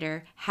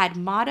legislator had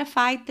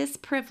modified this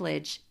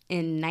privilege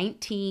in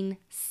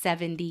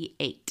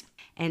 1978.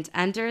 And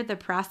under the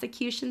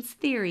prosecution's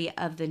theory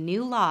of the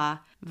new law,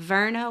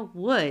 Verna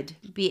would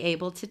be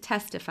able to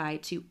testify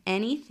to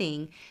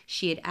anything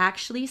she had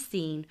actually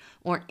seen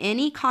or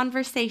any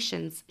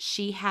conversations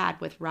she had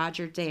with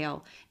Roger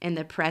Dale in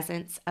the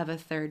presence of a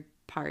third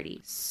party.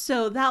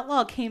 So that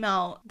law came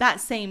out that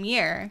same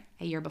year?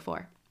 A year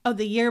before. Oh,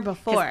 the year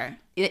before.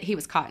 He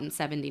was caught in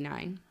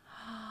 79.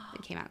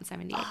 It came out in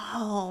 78.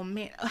 Oh,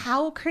 man.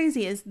 How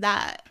crazy is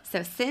that?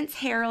 So since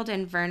Harold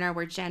and Verna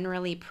were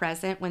generally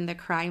present when the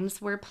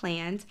crimes were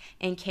planned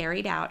and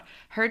carried out,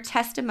 her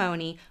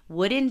testimony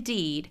would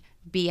indeed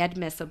be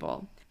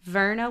admissible.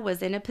 Verna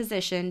was in a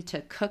position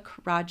to cook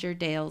Roger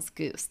Dale's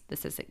goose.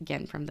 This is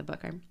again from the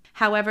book.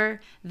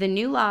 However, the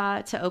new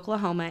law to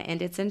Oklahoma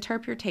and its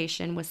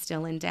interpretation was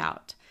still in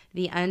doubt.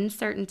 The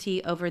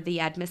uncertainty over the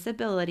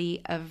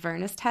admissibility of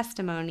Verna's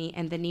testimony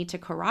and the need to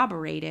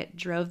corroborate it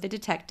drove the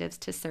detectives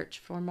to search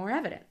for more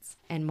evidence.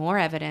 And more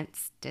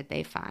evidence did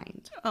they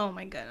find. Oh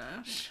my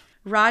goodness.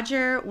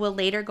 Roger will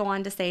later go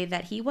on to say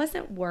that he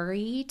wasn't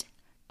worried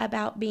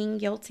about being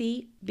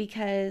guilty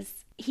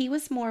because he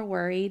was more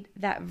worried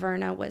that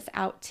Verna was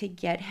out to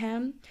get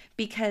him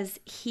because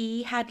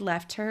he had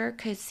left her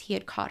because he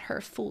had caught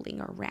her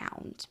fooling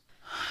around.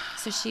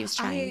 So she was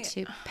trying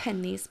to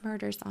pin these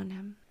murders on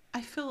him.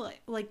 I feel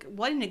like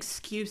what an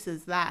excuse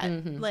is that?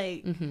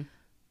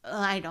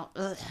 I don't.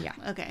 Yeah.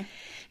 Okay.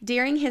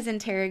 During his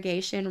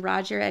interrogation,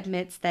 Roger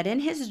admits that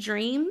in his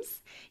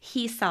dreams,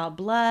 he saw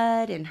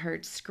blood and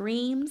heard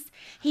screams.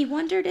 He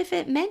wondered if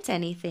it meant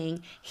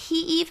anything.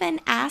 He even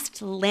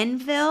asked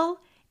Linville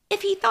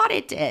if he thought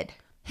it did.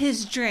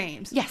 His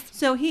dreams. Yes.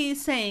 So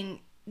he's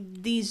saying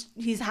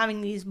he's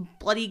having these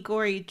bloody,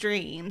 gory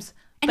dreams.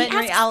 And but he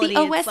in reality, the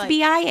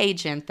OSBI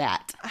agent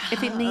that,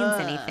 if it means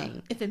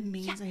anything. If it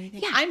means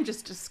anything. Yeah. I'm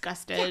just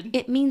disgusted.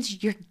 Yeah, it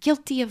means you're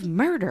guilty of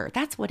murder.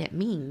 That's what it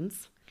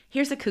means.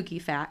 Here's a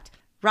kooky fact.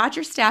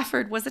 Roger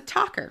Stafford was a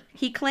talker.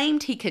 He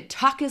claimed he could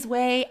talk his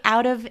way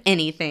out of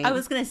anything. I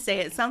was going to say,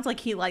 it sounds like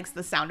he likes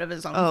the sound of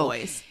his own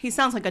voice. He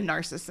sounds like a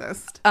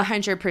narcissist.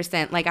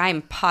 100%. Like,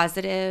 I'm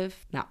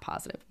positive, not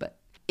positive, but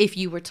if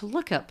you were to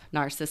look up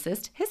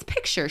narcissist, his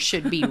picture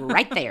should be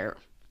right there.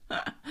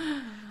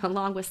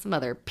 Along with some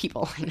other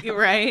people.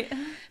 Right.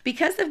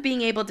 Because of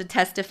being able to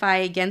testify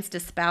against a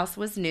spouse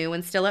was new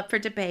and still up for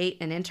debate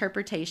and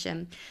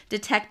interpretation,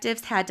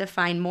 detectives had to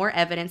find more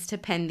evidence to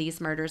pin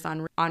these murders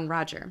on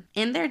Roger.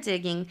 In their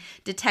digging,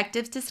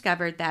 detectives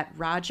discovered that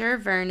Roger,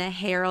 Verna,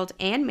 Harold,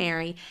 and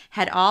Mary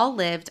had all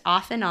lived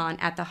off and on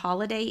at the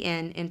Holiday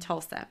Inn in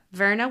Tulsa.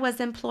 Verna was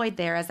employed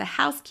there as a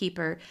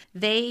housekeeper.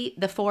 The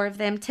four of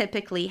them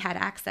typically had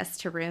access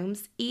to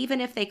rooms,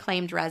 even if they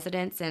claimed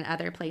residence in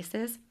other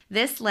places.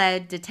 This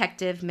led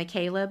Detective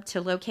McCaleb to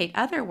locate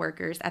other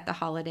workers at the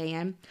Holiday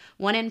Inn.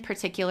 One in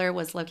particular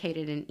was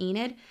located in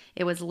Enid.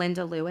 It was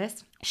Linda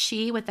Lewis.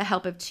 She, with the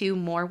help of two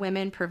more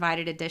women,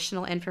 provided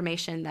additional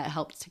information that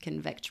helped to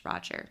convict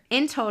Roger.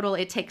 In total,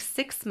 it takes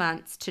 6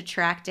 months to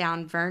track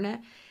down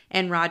Verna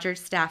and Roger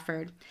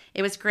Stafford.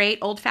 It was great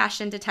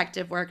old-fashioned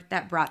detective work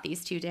that brought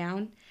these two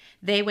down.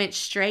 They went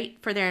straight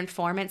for their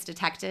informants,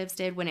 detectives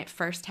did, when it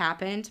first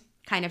happened.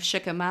 Kind of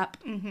shook them up.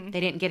 Mm-hmm.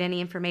 They didn't get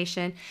any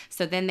information.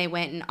 So then they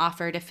went and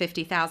offered a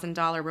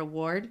 $50,000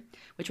 reward,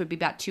 which would be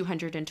about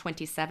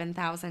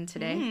 $227,000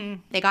 today.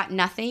 Mm. They got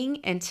nothing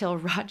until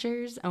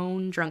Roger's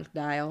own drunk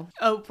dial.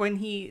 Oh, when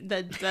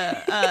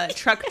the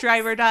truck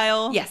driver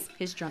dial? Yes,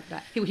 his drunk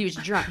dial. He was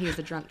drunk. He was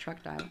a drunk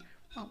truck dial.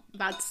 Oh,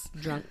 that's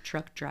drunk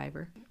truck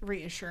driver.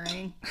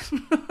 Reassuring.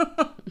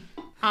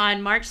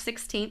 On March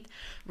 16th,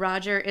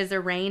 Roger is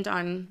arraigned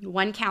on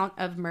one count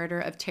of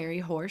murder of Terry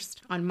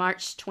Horst. On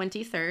March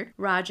 23rd,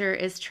 Roger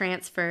is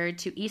transferred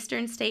to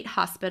Eastern State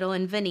Hospital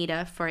in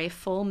Veneta for a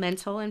full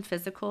mental and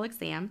physical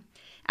exam.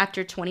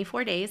 After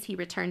 24 days, he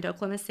returned to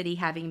Oklahoma City,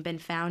 having been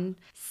found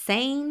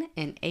sane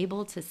and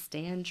able to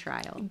stand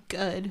trial.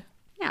 Good.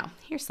 Now,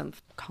 here's some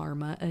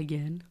karma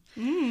again.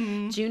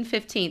 June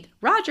 15th,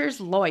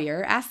 Roger's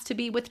lawyer asked to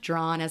be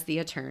withdrawn as the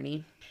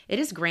attorney. It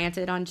is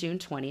granted on June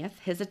 20th.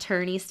 His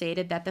attorney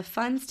stated that the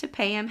funds to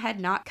pay him had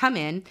not come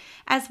in,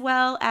 as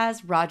well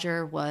as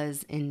Roger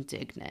was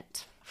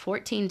indignant.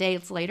 14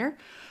 days later,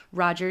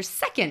 Roger's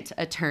second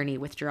attorney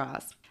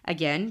withdraws.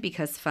 Again,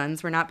 because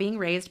funds were not being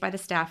raised by the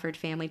Stafford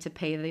family to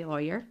pay the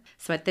lawyer.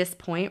 So at this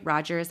point,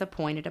 Roger is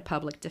appointed a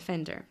public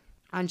defender.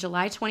 On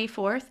July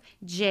 24th,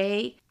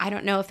 I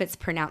don't know if it's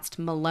pronounced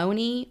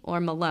Maloney or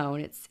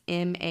Malone. It's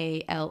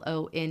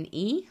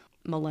M-A-L-O-N-E.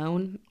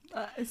 Malone.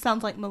 It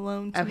sounds like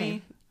Malone to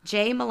me.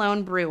 J.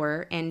 Malone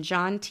Brewer and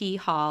John T.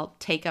 Hall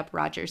take up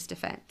Roger's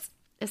defense.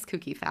 This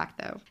kooky fact,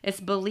 though. It's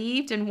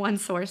believed in one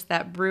source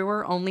that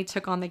Brewer only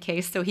took on the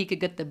case so he could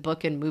get the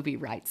book and movie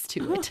rights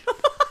to it.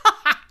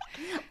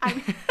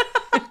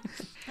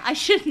 I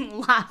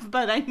shouldn't laugh,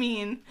 but I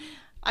mean,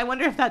 I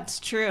wonder if that's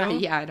true.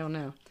 Yeah, I don't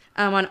know.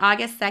 On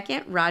August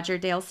 2nd, Roger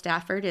Dale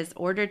Stafford is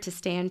ordered to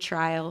stand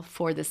trial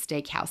for the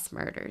steakhouse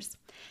murders.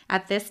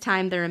 At this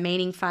time, the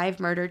remaining 5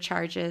 murder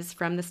charges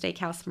from the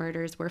steakhouse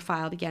murders were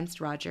filed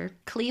against Roger.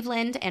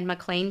 Cleveland and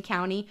McLean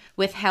County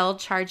withheld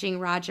charging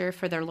Roger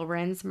for the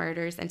Lorenz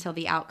murders until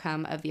the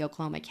outcome of the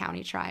Oklahoma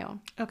County trial.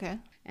 Okay.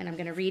 And I'm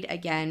going to read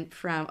again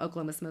from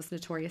Oklahoma's Most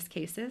Notorious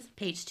Cases,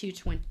 page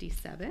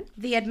 227.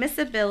 The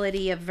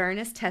admissibility of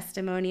Verna's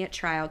testimony at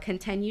trial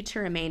continued to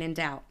remain in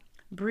doubt.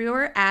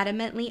 Brewer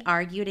adamantly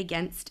argued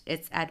against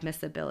its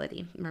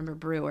admissibility. Remember,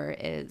 Brewer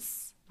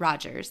is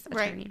Roger's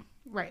attorney.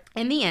 Right.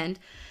 In the end,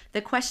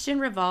 the question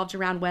revolved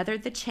around whether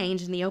the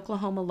change in the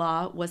Oklahoma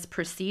law was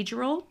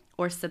procedural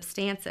or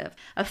substantive,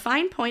 a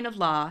fine point of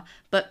law,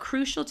 but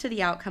crucial to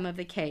the outcome of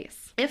the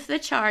case. If the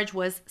charge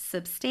was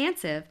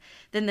substantive,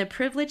 then the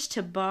privilege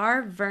to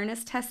bar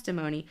Verna's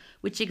testimony,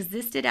 which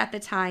existed at the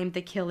time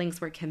the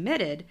killings were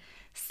committed,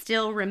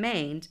 still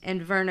remained,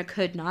 and Verna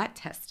could not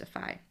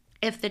testify.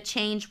 If the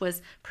change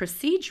was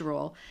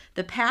procedural,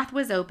 the path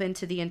was open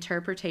to the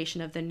interpretation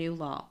of the new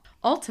law.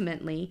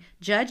 Ultimately,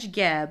 Judge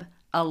Gebb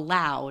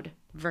allowed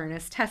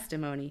Verna's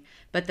testimony,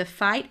 but the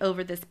fight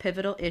over this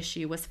pivotal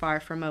issue was far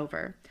from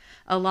over.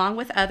 Along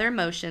with other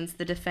motions,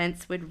 the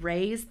defense would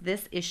raise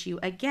this issue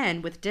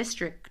again with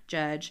District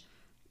Judge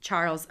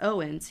Charles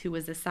Owens, who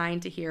was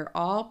assigned to hear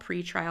all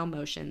pretrial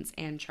motions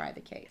and try the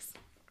case.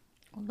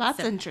 Well, that's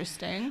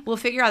interesting. We'll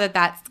figure out that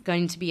that's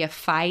going to be a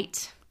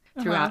fight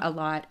throughout a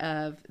lot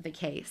of the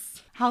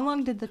case. How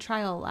long did the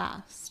trial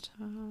last?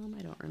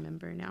 I don't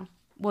remember now.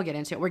 We'll get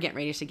into it. We're getting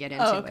ready to get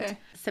into it.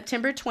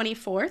 September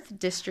 24th,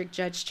 District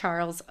Judge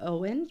Charles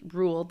Owen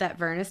ruled that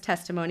Verna's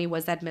testimony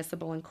was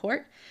admissible in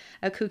court.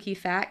 A kooky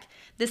fact,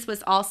 this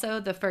was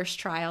also the first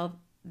trial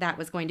that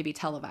was going to be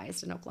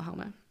televised in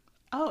Oklahoma.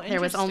 Oh, interesting.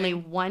 There was only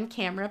one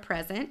camera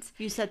present.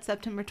 You said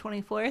September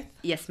 24th?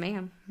 Yes,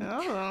 ma'am.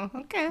 Oh,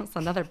 okay. It's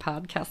another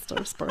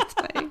podcaster's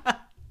birthday.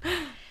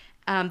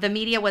 The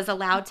media was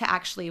allowed to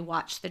actually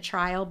watch the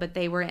trial, but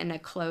they were in a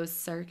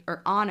closed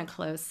on a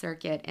closed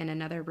circuit in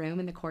another room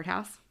in the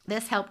courthouse.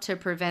 This helped to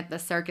prevent the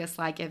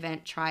circus-like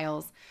event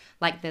trials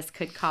like this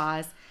could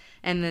cause.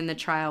 And then the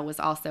trial was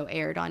also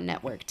aired on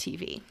network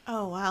TV.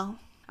 Oh, wow.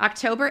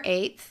 October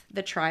 8th,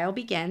 the trial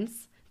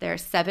begins. There are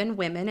 7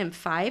 women and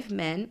 5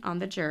 men on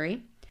the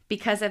jury.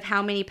 Because of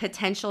how many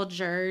potential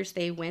jurors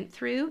they went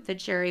through, the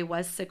jury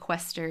was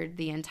sequestered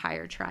the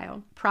entire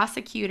trial.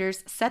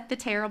 Prosecutors set the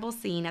terrible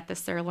scene at the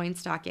Sirloin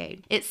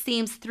Stockade. It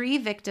seems 3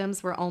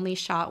 victims were only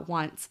shot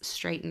once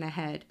straight in the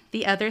head.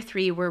 The other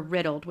 3 were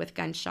riddled with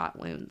gunshot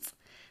wounds.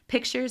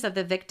 Pictures of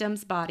the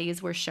victims'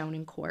 bodies were shown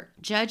in court.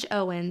 Judge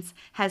Owens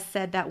has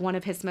said that one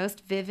of his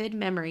most vivid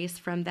memories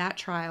from that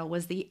trial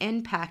was the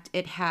impact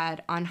it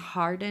had on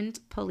hardened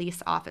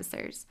police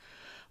officers.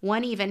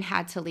 One even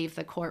had to leave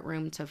the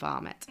courtroom to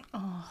vomit.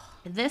 Oh.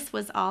 This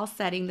was all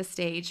setting the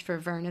stage for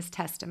Verna's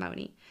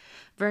testimony.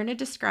 Verna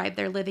described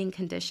their living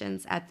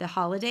conditions at the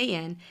Holiday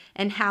Inn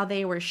and how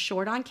they were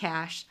short on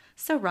cash,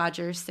 so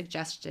Rogers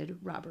suggested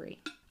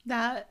robbery.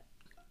 That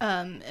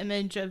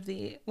image of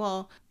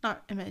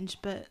not image,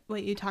 but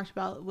what you talked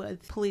about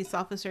with police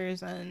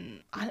officers,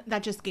 and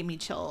that just gave me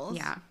chills.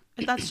 Yeah.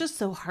 That's just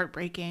so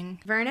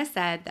heartbreaking. Verna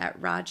said that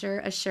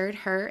Roger assured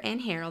her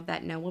and Harold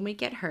that no one would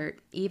get hurt,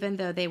 even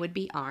though they would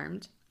be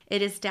armed.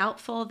 It is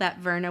doubtful that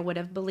Verna would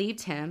have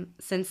believed him,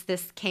 since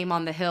this came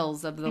on the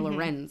heels of the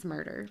Lorenz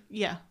murder.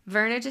 Yeah.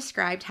 Verna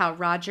described how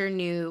Roger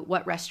knew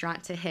what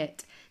restaurant to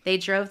hit. They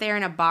drove there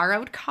in a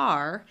borrowed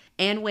car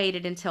and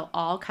waited until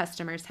all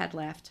customers had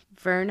left.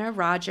 Verna,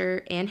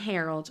 Roger, and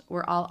Harold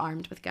were all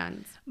armed with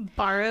guns.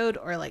 Borrowed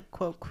or like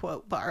quote,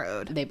 quote,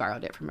 borrowed? They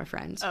borrowed it from a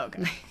friend. Oh,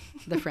 okay.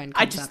 The friend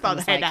I just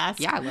thought I'd ask.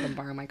 Yeah, I let him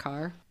borrow my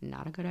car.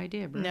 Not a good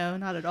idea, bro. No,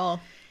 not at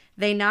all.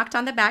 They knocked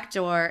on the back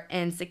door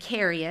and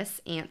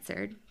Zacharias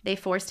answered. They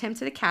forced him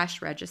to the cash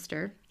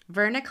register.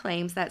 Verna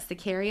claims that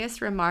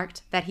Zacharias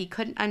remarked that he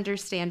couldn't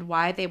understand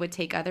why they would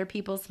take other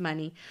people's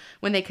money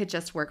when they could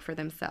just work for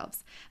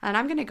themselves. And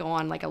I'm going to go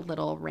on like a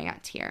little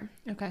rant here.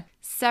 Okay.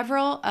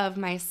 Several of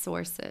my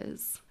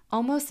sources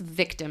almost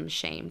victim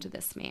shamed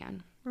this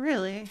man.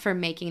 Really? For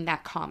making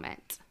that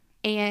comment.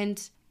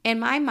 And in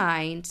my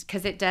mind,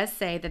 because it does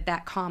say that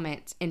that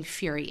comment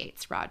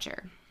infuriates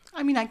Roger.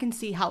 I mean, I can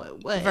see how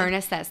it would.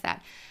 Verna says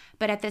that.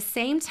 But at the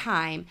same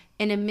time,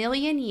 in a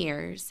million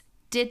years,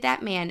 did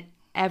that man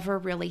ever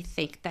really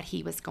think that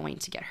he was going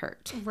to get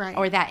hurt? Right.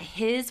 Or that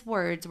his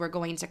words were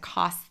going to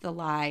cost the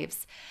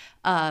lives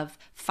of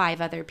 5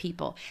 other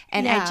people?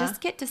 And I just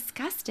get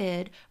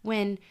disgusted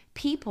when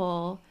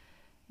people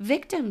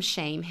victim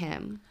shame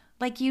him.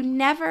 Like he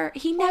never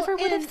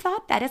would have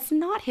thought that. It's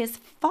not his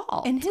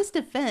fault. In his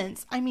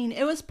defense, I mean,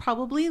 it was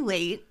probably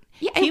late.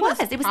 Yeah, it was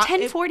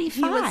 10:45.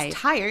 He was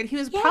tired. He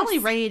was probably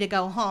ready to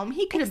go home.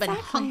 He could have been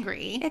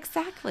hungry.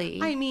 Exactly.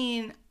 I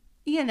mean,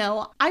 you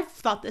know, I've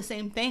thought the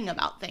same thing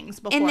about things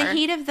before. In the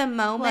heat of the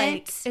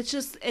moment,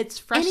 it's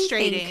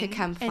frustrating. Anything could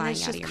come flying out of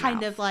your mouth. And it's just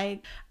kind of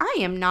like, I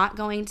am not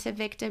going to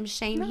victim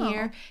shame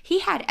here. He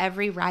had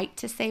every right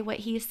to say what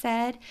he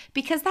said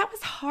because that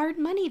was hard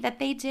money that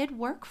they did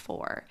work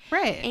for.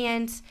 Right.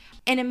 And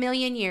in a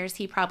million years,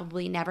 he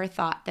probably never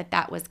thought that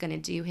that was going to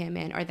do him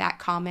in, or that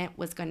comment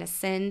was going to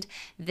send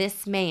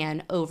this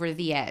man over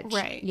the edge.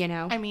 Right. You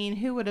know? I mean,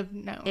 who would have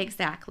known?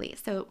 Exactly.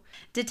 So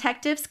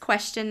detectives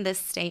questioned this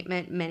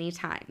statement many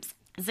times.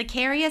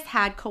 Zacharias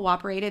had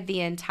cooperated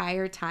the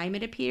entire time,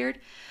 it appeared,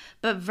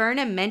 but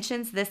Verna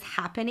mentions this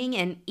happening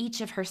in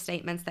each of her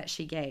statements that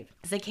she gave.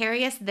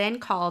 Zacharias then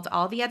called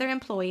all the other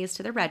employees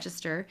to the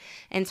register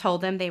and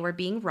told them they were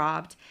being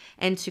robbed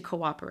and to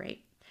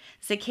cooperate.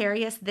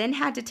 Zacharias then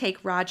had to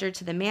take Roger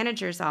to the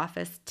manager's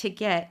office to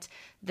get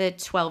the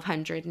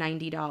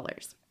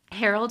 $1,290.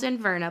 Harold and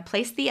Verna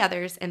placed the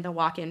others in the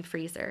walk-in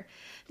freezer.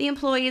 The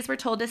employees were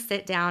told to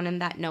sit down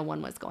and that no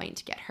one was going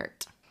to get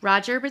hurt.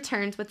 Roger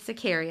returns with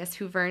Sicarius,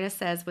 who Verna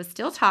says was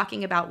still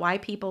talking about why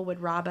people would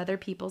rob other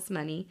people's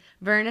money.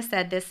 Verna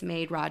said this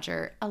made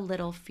Roger a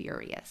little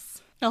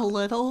furious. A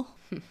little?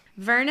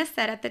 Verna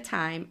said at the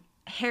time,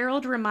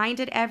 Harold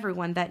reminded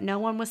everyone that no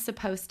one was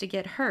supposed to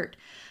get hurt.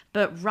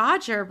 But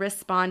Roger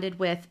responded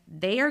with,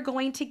 they are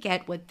going to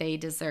get what they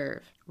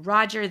deserve.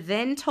 Roger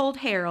then told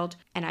Harold,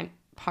 and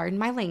pardon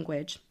my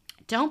language,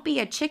 don't be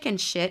a chicken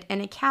shit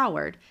and a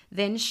coward,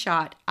 then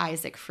shot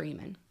Isaac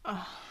Freeman.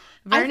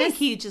 I think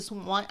he just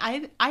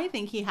I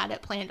think he had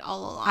it planned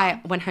all along.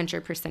 I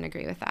 100%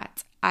 agree with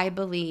that. I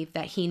believe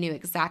that he knew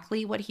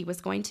exactly what he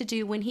was going to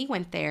do when he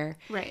went there.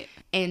 Right.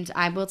 And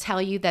I will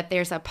tell you that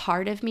there's a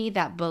part of me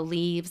that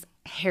believes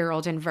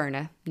Harold and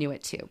Verna knew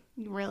it too.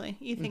 Really?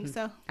 You think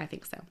so? I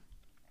think so.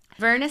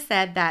 Verna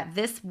said that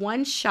this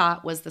one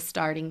shot was the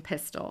starting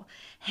pistol.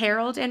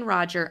 Harold and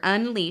Roger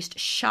unleashed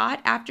shot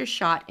after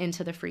shot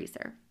into the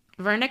freezer.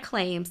 Verna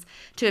claims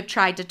to have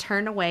tried to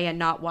turn away and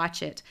not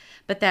watch it,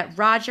 but that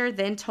Roger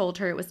then told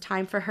her it was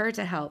time for her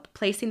to help,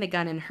 placing the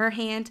gun in her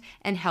hand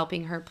and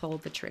helping her pull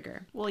the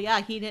trigger. Well,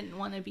 yeah, he didn't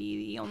want to be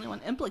the only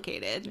one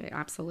implicated.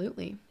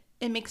 Absolutely.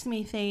 It makes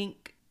me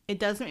think, it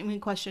does make me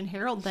question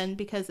Harold then,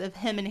 because if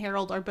him and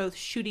Harold are both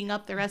shooting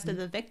up the rest of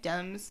the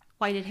victims,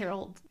 why did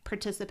Harold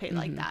participate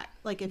like that?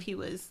 Like if he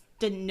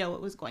didn't know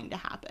it was going to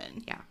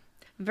happen. Yeah.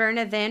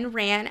 Verna then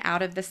ran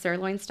out of the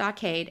sirloin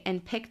stockade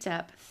and picked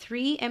up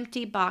 3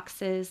 empty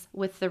boxes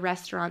with the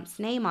restaurant's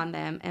name on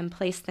them and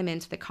placed them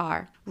into the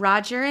car.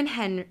 Roger and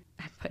Henry,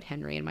 I put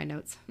Henry in my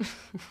notes.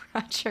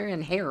 Roger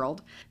and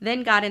Harold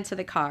then got into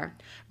the car.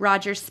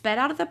 Roger sped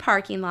out of the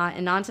parking lot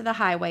and onto the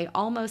highway,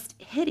 almost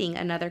hitting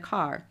another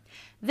car.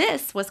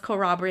 This was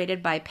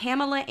corroborated by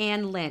Pamela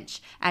Ann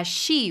Lynch, as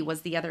she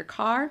was the other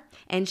car,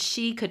 and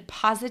she could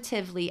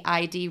positively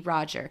ID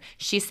Roger.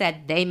 She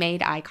said they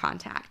made eye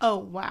contact. Oh,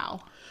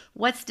 wow.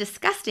 What's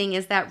disgusting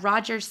is that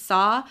Roger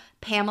saw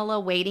Pamela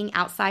waiting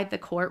outside the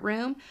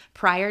courtroom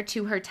prior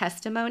to her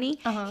testimony.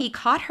 He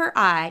caught her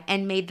eye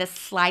and made the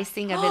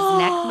slicing of his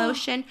neck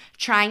motion,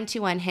 trying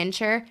to unhinge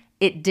her.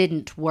 It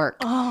didn't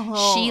work.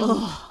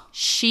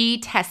 She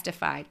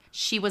testified.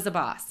 She was a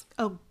boss.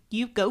 Oh,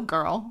 you go,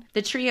 girl.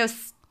 The trio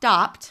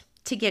stopped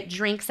to get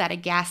drinks at a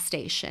gas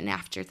station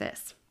after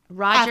this.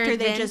 After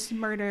they just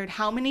murdered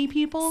how many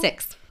people?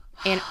 6.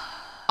 And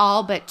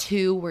all but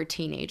 2 were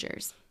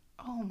teenagers.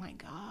 Oh, my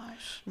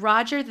gosh.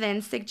 Roger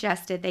then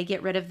suggested they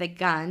get rid of the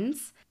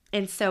guns.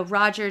 And so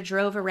Roger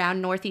drove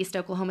around northeast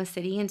Oklahoma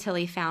City until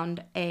he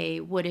found a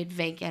wooded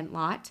vacant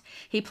lot.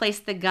 He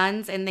placed the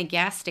guns in the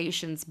gas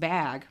station's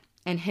bag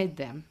and hid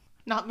them.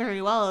 Not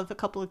very well if a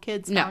couple of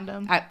kids found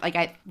them.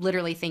 I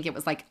literally think it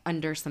was like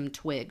under some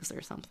twigs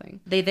or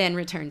something. They then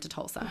returned to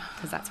Tulsa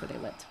because that's where they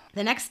lived.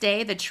 The next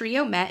day, the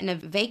trio met in a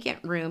vacant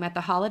room at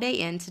the Holiday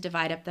Inn to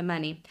divide up the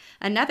money.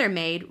 Another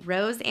maid,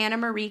 Rose Anna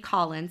Marie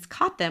Collins,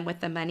 caught them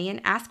with the money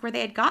and asked where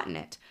they had gotten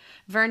it.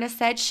 Verna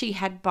said she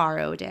had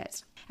borrowed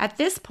it. At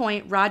this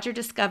point, Roger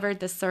discovered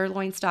the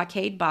sirloin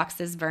stockade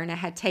boxes Verna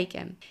had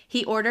taken.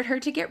 He ordered her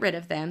to get rid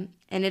of them,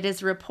 and it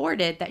is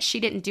reported that she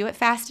didn't do it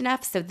fast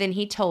enough, so then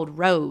he told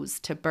Rose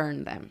to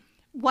burn them.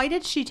 Why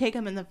did she take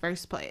them in the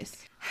first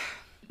place?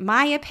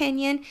 My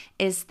opinion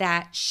is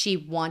that she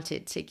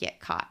wanted to get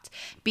caught,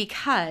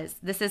 because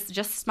this is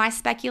just my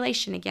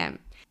speculation again.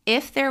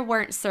 If there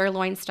weren't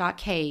sirloin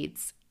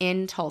stockades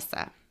in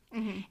Tulsa,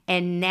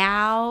 and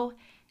now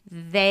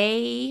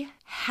they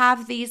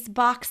have these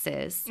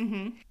boxes,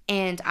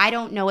 and I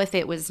don't know if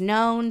it was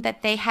known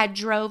that they had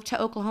drove to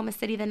Oklahoma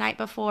City the night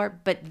before,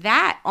 but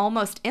that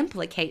almost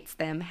implicates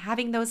them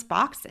having those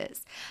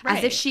boxes,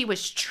 as if she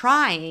was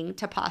trying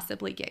to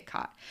possibly get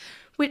caught.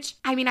 Which,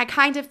 I mean, I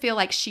kind of feel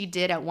like she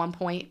did at one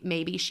point.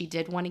 Maybe she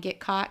did want to get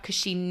caught because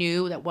she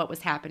knew that what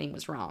was happening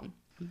was wrong.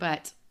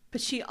 But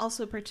she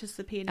also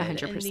participated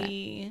 100%. in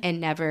the...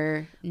 And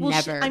never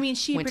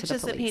she went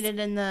participated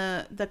in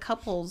the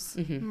couple's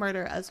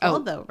murder as well,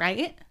 though,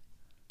 right?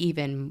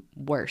 Even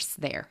worse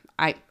there.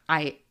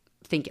 I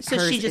think it's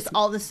so she just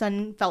all of a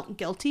sudden felt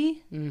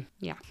guilty?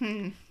 Yeah.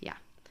 Yeah.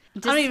 I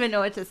don't even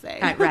know what to say.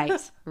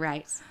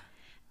 Right.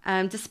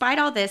 Despite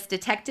all this,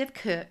 Detective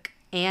Cook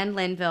and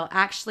Linville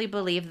actually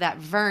believed that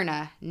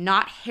Verna,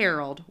 not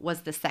Harold,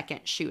 was the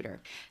second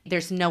shooter.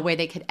 There's no way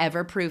they could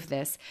ever prove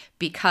this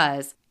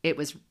because it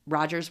was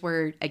Roger's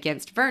word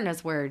against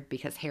Verna's word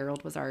because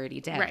Harold was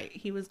already dead. Right,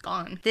 he was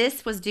gone.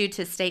 This was due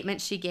to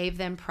statements she gave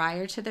them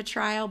prior to the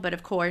trial, but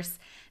of course,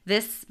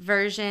 this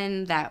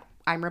version that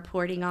I'm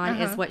reporting on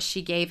is what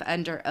she gave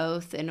under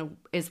oath and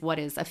is what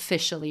is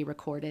officially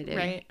recorded.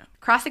 Right.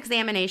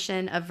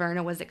 Cross-examination of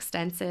Verna was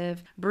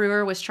extensive.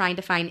 Brewer was trying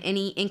to find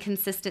any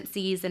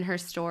inconsistencies in her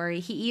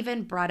story. He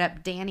even brought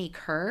up Danny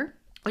Kerr,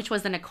 which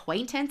was an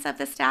acquaintance of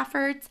the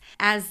Staffords,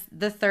 as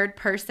the third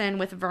person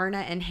with Verna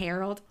and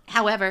Harold.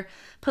 However,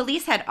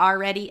 police had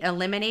already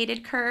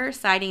eliminated Kerr,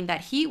 citing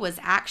that he was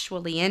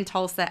actually in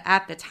Tulsa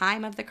at the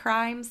time of the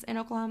crimes in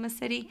Oklahoma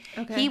City.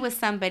 Okay. He was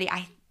somebody,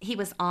 he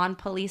was on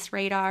police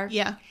radar.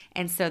 Yeah.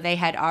 And so they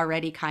had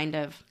already kind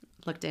of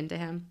looked into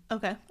him.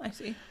 Okay, I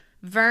see.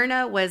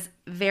 Verna was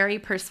very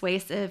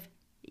persuasive,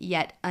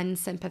 yet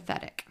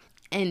unsympathetic.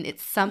 And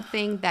it's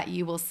something that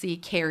you will see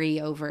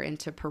carry over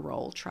into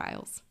parole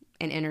trials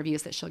and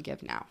interviews that she'll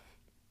give now.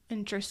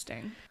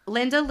 Interesting.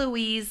 Linda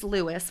Louise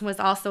Lewis was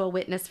also a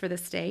witness for the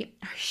state.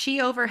 She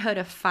overheard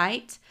a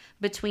fight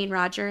between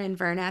Roger and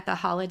Verna at the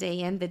Holiday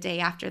Inn the day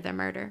after the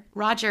murder.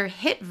 Roger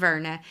hit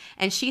Verna,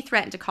 and she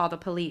threatened to call the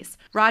police.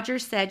 Roger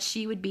said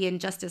she would be in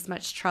just as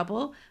much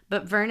trouble,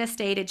 but Verna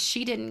stated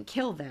she didn't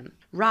kill them.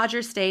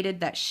 Roger stated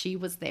that she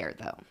was there,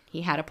 though.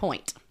 He had a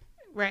point.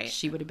 Right.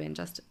 She would have been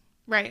just...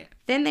 Right.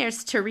 Then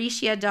there's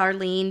Teresia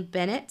Darlene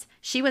Bennett.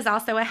 She was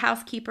also a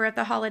housekeeper at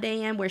the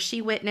Holiday Inn where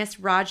she witnessed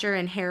Roger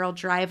and Harold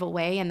drive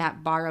away in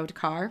that borrowed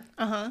car.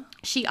 Uh-huh.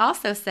 She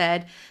also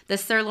said the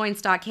sirloin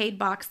stockade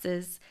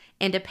boxes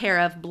and a pair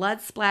of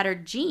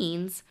blood-splattered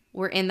jeans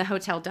were in the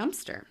hotel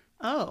dumpster.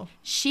 Oh.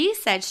 She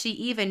said she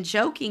even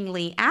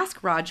jokingly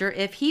asked Roger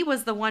if he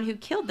was the one who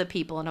killed the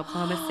people in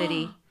Oklahoma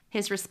City.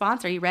 His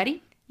response, are you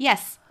ready?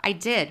 Yes, I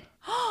did.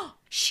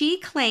 She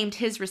claimed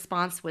his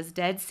response was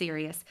dead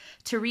serious.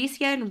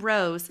 Teresia and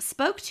Rose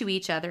spoke to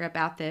each other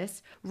about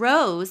this.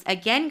 Rose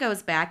again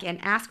goes back and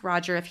asks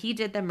Roger if he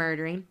did the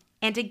murdering.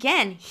 And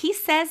again, he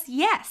says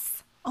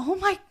yes. Oh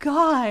my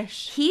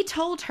gosh. He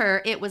told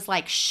her it was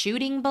like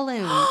shooting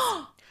balloons,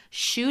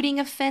 shooting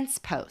a fence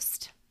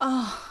post.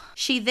 Oh.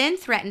 She then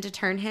threatened to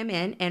turn him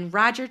in, and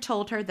Roger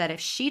told her that if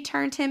she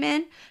turned him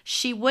in,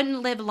 she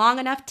wouldn't live long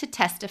enough to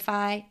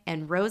testify,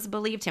 and Rose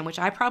believed him, which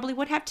I probably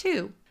would have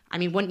too. I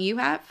mean, wouldn't you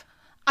have?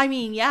 I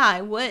mean, yeah,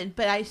 I would,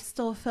 but I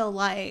still feel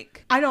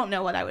like I don't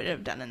know what I would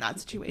have done in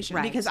that situation.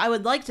 Right. Because I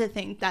would like to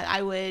think that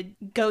I would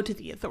go to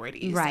the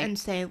authorities right. and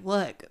say,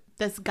 look,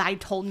 this guy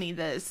told me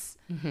this.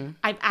 Mm-hmm.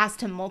 I've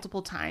asked him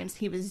multiple times.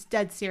 He was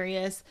dead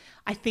serious.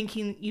 I think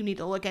you need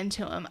to look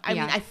into him. I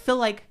mean, I feel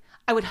like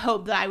I would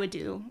hope that I would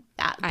do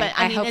that. But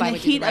I mean, in the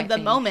heat of the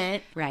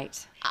moment.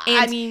 Right. And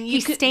I mean,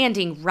 he's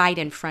standing right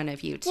in front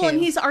of you, too. Well, and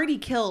he's already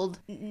killed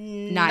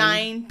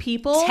nine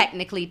people.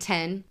 Technically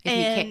 10.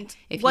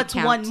 If what's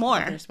one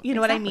more? You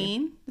know what I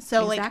mean?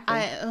 So,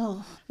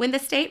 When the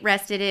state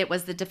rested, it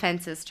was the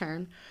defense's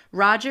turn.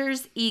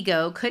 Roger's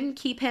ego couldn't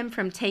keep him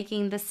from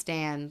taking the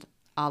stand,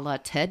 a la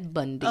Ted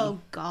Bundy. Oh,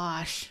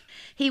 gosh.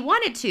 He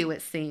wanted to,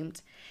 it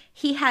seemed.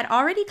 He had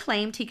already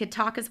claimed he could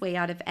talk his way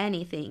out of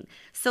anything.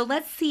 So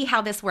let's see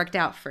how this worked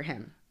out for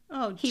him.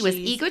 Oh, He was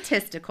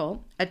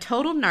egotistical, a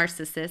total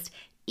narcissist,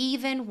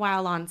 even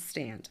while on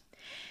stand.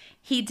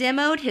 He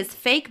demoed his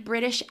fake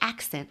British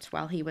accent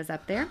while he was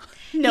up there.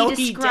 No,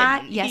 he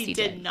didn't. Yes, he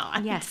did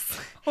not.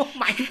 Yes. Oh,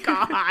 my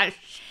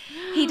gosh.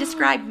 He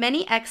described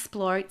many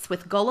exploits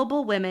with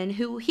gullible women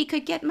who he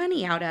could get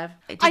money out of.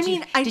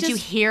 Did you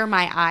hear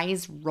my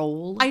eyes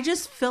roll? I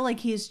just feel like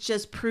he's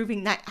just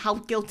proving that how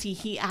guilty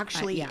he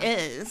actually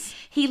is.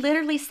 He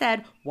literally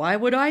said, "Why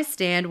would I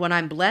stand when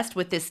I'm blessed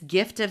with this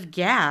gift of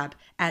gab?"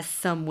 As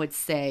some would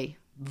say,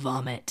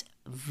 vomitus.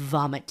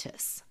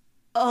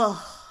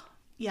 Ugh.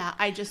 Yeah,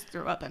 I just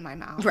threw up in my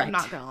mouth. Right. I'm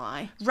not going to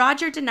lie.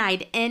 Roger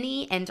denied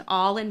any and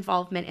all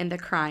involvement in the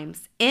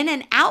crimes. In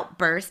an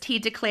outburst, he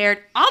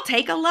declared, "I'll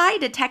take a lie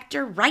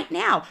detector right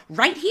now,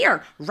 right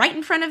here, right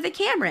in front of the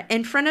camera,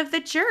 in front of the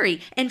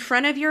jury, in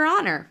front of your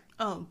honor."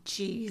 Oh,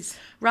 jeez.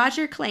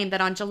 Roger claimed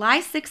that on July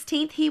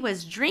 16th, he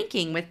was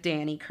drinking with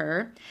Danny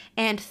Kerr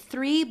and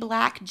 3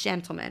 black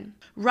gentlemen.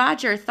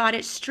 Roger thought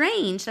it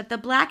strange that the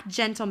black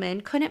gentlemen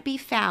couldn't be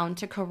found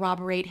to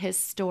corroborate his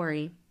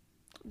story.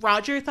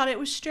 Roger thought it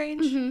was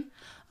strange? Mm-hmm.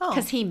 Oh.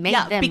 Because he made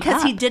them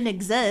because up. he didn't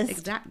exist.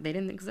 Exactly. They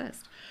didn't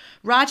exist.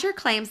 Roger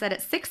claims that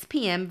at 6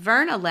 p.m.,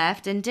 Verna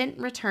left and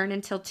didn't return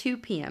until 2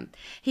 p.m.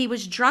 He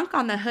was drunk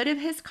on the hood of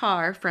his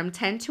car from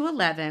 10 to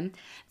 11,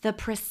 the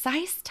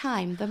precise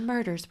time the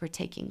murders were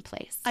taking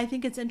place. I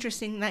think it's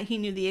interesting that he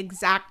knew the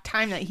exact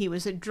time that he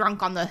was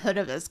drunk on the hood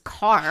of his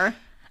car.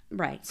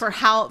 Right. For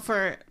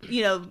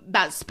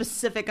that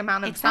specific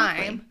amount of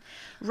time.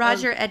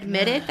 Roger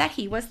admitted that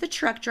he was the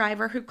truck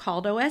driver who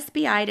called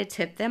OSBI to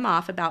tip them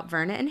off about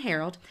Verna and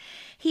Harold.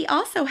 He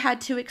also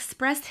had to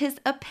express his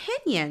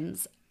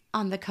opinions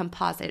on the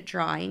composite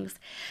drawings.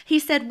 He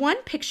said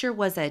one picture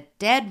was a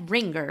dead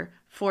ringer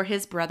for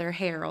his brother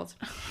Harold.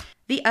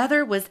 The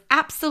other was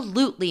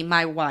absolutely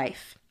my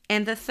wife.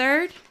 And the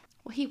third,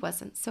 well, he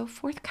wasn't so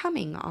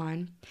forthcoming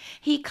on.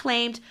 He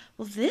claimed,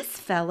 well, this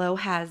fellow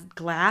has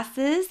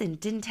glasses and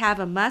didn't have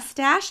a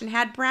mustache and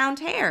had brown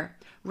hair.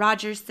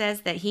 Roger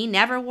says that he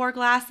never wore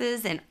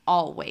glasses and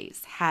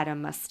always had a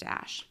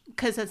mustache.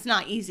 Because it's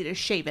not easy to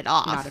shave it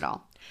off. Not at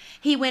all.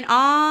 He went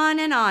on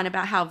and on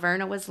about how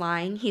Verna was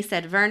lying. He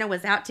said Verna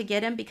was out to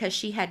get him because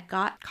she had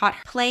got caught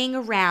playing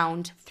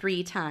around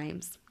 3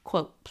 times.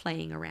 Quote,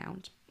 playing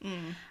around.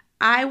 Mm.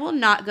 I will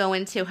not go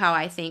into how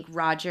I think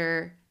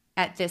Roger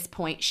at this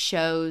point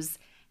shows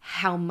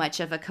how much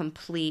of a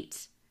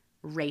complete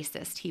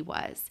racist he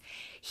was.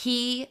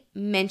 He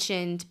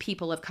mentioned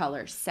people of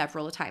color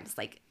several times,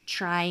 like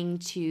trying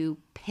to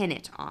pin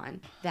it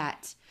on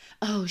that,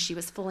 oh, she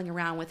was fooling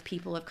around with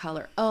people of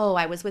color. Oh,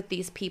 I was with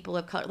these people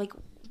of color. Like,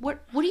 what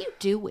are you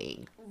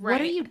doing? Right.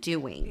 What are you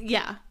doing?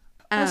 Yeah.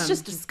 That's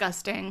just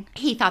disgusting.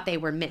 He thought they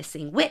were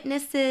missing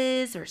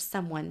witnesses or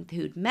someone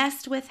who'd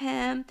messed with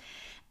him.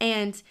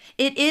 And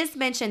it is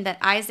mentioned that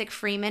Isaac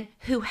Freeman,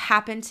 who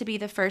happened to be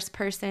the first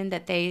person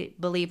that they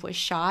believe was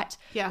shot,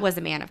 was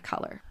a man of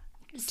color.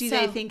 Do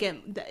they think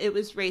it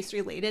was race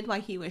related why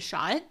he was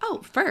shot?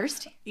 Oh,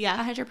 first.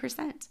 Yeah.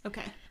 100%.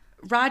 Okay.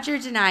 Roger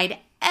denied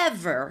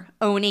ever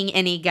owning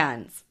any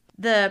guns.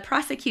 The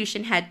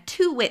prosecution had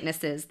 2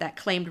 witnesses that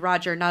claimed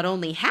Roger not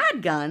only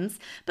had guns,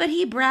 but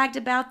he bragged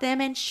about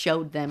them and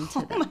showed them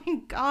to them. Oh my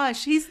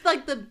gosh, he's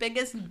like the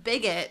biggest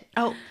bigot.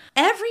 Oh,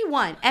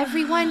 everyone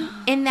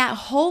in that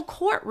whole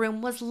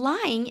courtroom was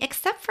lying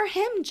except for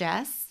him,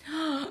 Jess.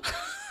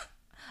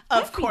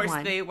 Of course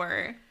they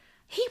were.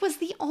 He was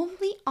the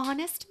only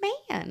honest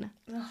man.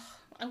 Ugh,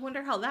 I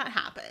wonder how that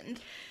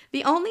happened.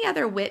 The only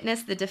other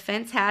witness the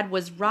defense had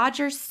was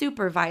Roger's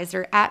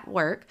supervisor at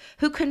work,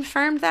 who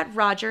confirmed that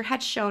Roger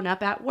had shown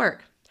up at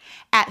work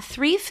at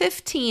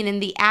 3:15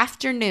 in the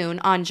afternoon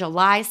on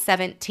July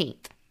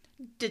 17th.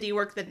 Did he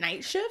work the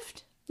night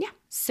shift? Yeah.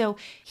 So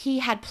he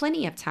had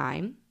plenty of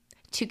time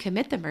to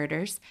commit the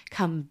murders,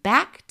 come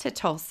back to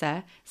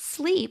Tulsa,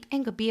 sleep,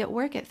 and go be at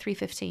work at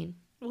 3:15.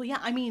 Well, yeah,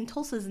 I mean,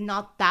 Tulsa's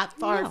not that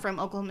far from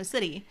Oklahoma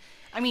City.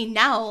 I mean,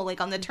 now, like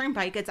on the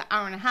turnpike, it's an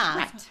hour and a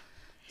half. Right.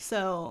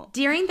 So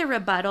during the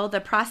rebuttal, the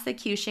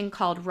prosecution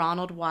called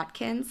Ronald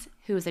Watkins,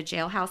 who was a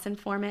jailhouse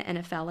informant and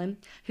a felon,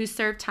 who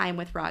served time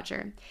with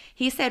Roger.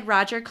 He said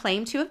Roger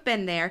claimed to have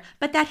been there,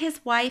 but that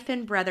his wife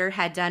and brother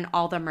had done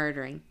all the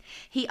murdering.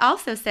 He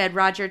also said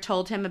Roger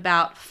told him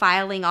about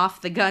filing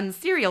off the gun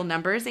serial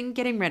numbers and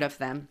getting rid of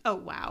them. Oh,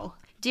 wow.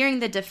 During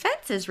the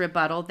defense's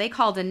rebuttal, they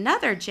called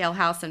another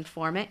jailhouse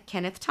informant,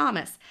 Kenneth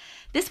Thomas.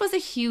 This was a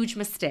huge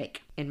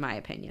mistake, in my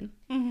opinion.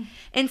 Mm-hmm.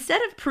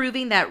 Instead of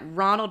proving that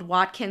Ronald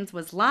Watkins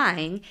was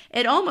lying,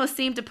 it almost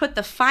seemed to put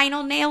the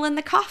final nail in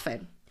the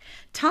coffin.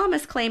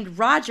 Thomas claimed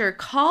Roger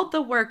called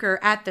the worker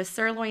at the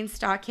Sirloin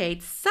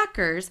Stockade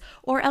suckers,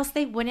 or else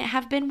they wouldn't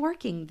have been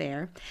working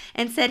there,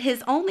 and said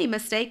his only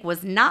mistake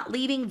was not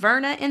leaving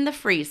Verna in the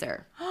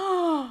freezer.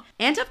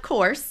 And of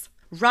course,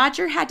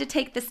 Roger had to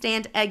take the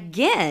stand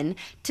again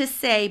to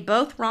say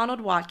both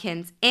Ronald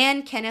Watkins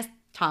and Kenneth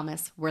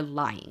Thomas were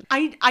lying.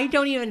 I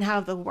don't even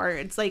have the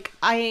words.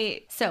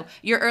 So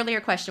your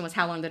earlier question was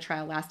how long the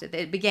trial lasted.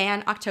 It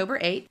began October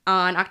 8th.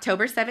 On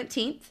October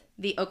 17th,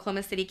 the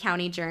Oklahoma City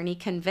County jury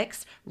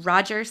convicts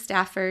Roger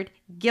Stafford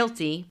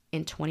guilty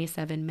in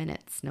 27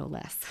 minutes, no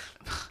less,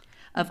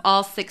 of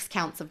all 6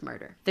 counts of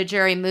murder. The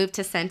jury moved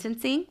to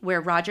sentencing,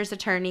 where Roger's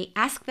attorney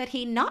asked that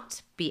he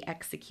not be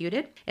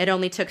executed. It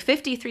only took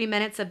 53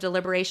 minutes of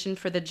deliberation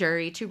for the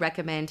jury to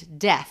recommend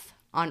death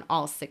on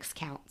all 6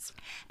 counts.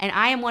 And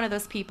I am one of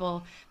those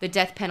people, the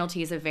death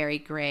penalty is a very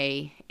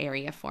gray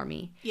area for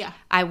me. Yeah.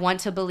 I want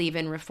to believe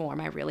in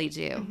reform, I really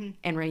do,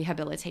 and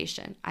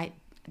rehabilitation.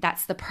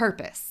 That's the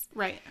purpose.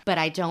 Right. But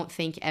I don't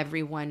think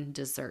everyone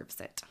deserves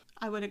it.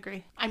 I would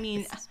agree. I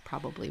mean, this is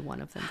probably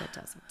one of them that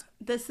doesn't.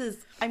 This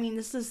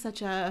is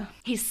such a...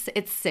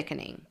 It's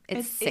sickening.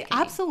 It's sickening.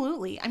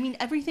 Absolutely. I mean,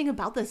 everything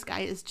about this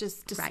guy is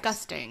just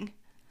disgusting.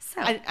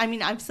 Right. So, I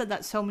mean, I've said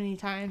that so many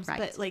times,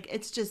 but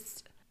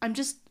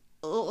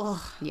ugh.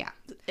 Yeah.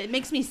 It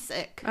makes me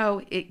sick.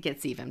 Oh, it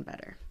gets even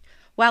better.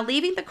 While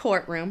leaving the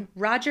courtroom,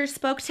 Roger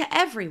spoke to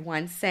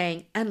everyone,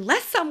 saying,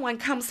 "Unless someone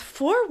comes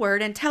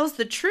forward and tells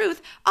the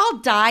truth, I'll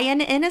die an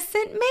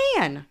innocent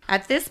man."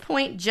 At this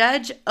point,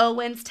 Judge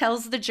Owens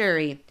tells the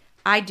jury,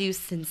 "I do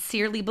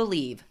sincerely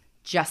believe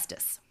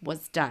justice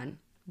was done."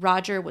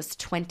 Roger was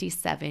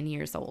 27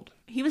 years old.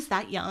 He was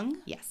that young?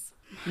 Yes.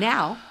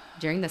 Now,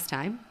 during this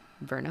time,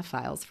 Verna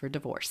files for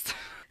divorce.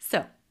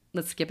 So,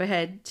 let's skip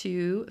ahead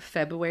to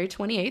February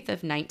 28th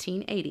of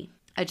 1980.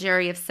 A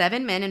jury of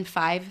 7 men and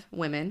 5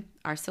 women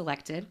are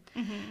selected.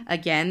 Mm-hmm.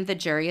 Again, the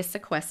jury is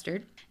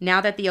sequestered.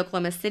 Now that the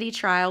Oklahoma City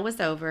trial was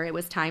over, it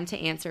was time to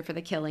answer for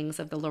the killings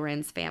of the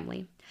Lorenz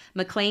family.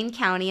 McLean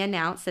County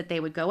announced that they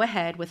would go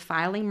ahead with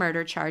filing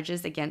murder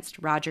charges against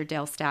Roger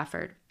Dale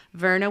Stafford.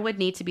 Verna would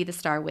need to be the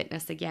star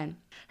witness again.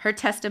 Her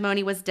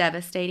testimony was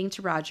devastating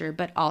to Roger,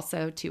 but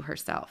also to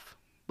herself,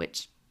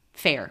 which,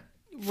 fair.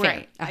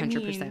 Right.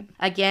 100%.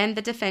 Again,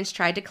 the defense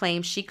tried to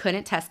claim she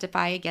couldn't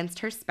testify against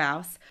her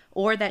spouse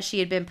or that she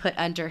had been put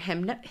under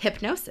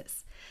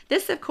hypnosis.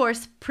 This, of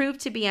course,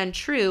 proved to be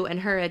untrue,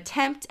 and her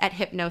attempt at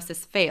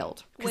hypnosis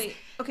failed. Wait,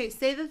 okay,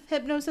 say the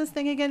hypnosis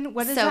thing again.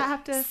 What does that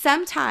have to...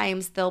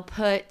 Sometimes they'll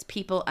put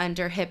people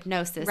under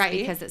hypnosis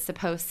because it's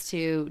supposed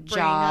to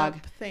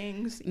jog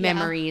things,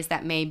 memories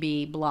that may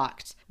be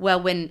blocked.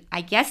 Well, I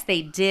guess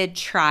they did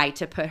try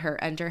to put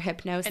her under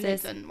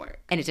hypnosis. And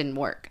it didn't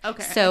work.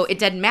 Okay. So it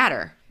didn't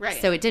matter.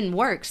 Right. So it didn't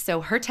work.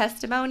 So her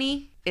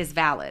testimony is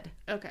valid.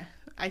 Okay,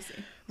 I see.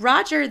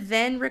 Roger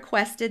then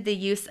requested the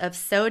use of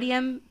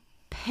sodium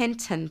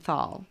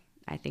pentothal.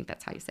 I think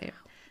that's how you say it.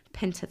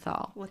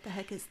 Pentothal. What the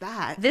heck is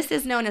that? This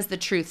is known as the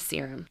truth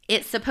serum.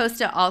 It's supposed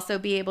to also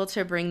be able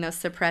to bring those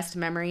suppressed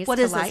memories to light.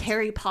 What is this,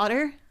 Harry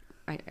Potter?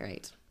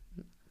 Right.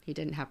 He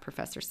didn't have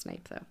Professor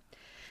Snape,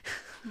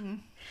 though.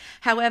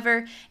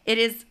 However, it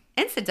is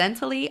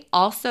incidentally,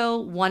 also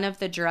one of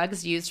the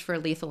drugs used for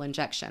lethal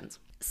injections.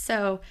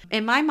 So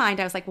in my mind,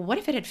 I was like, well, what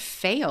if it had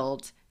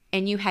failed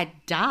and you had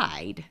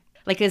died?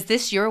 Like, is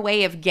this your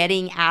way of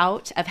getting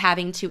out of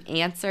having to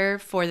answer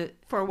for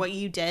what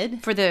you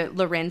did? For the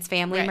Lorenz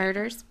family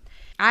murders?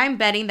 I'm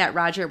betting that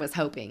Roger was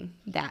hoping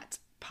that,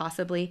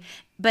 possibly.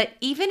 But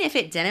even if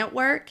it didn't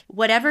work,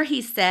 whatever he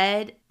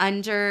said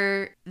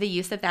under the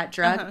use of that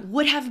drug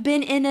would have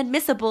been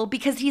inadmissible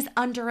because he's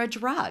under a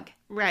drug.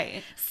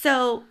 Right.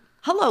 So,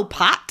 hello,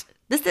 pot.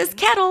 This is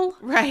Kettle.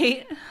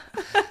 Right.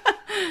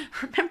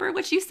 Remember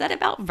what you said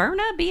about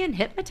Verna being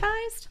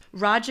hypnotized?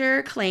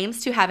 Roger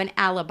claims to have an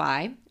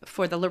alibi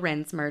for the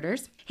Lorenz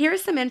murders. Here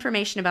is some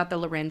information about the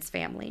Lorenz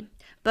family.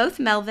 Both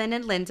Melvin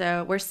and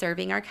Linda were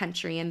serving our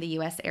country in the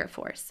U.S. Air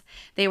Force.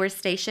 They were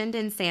stationed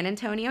in San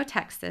Antonio,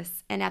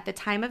 Texas, and at the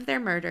time of their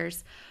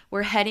murders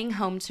were heading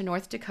home to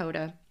North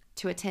Dakota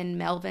to attend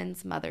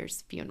Melvin's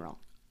mother's funeral.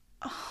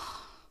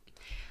 Oh,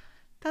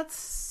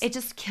 it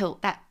just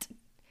killed that.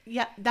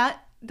 Yeah,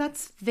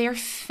 that's their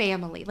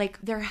family. Like,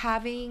 they're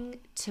having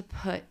to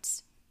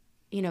put,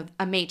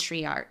 a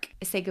matriarch,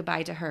 say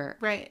goodbye to her.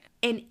 Right.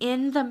 And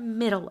in the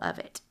middle of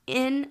it,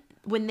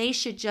 when they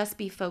should just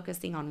be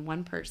focusing on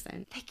one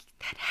person,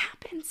 that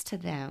happens to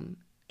them.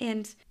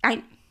 And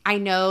I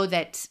know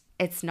that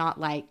it's not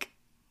like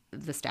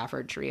the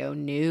Stafford trio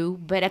knew,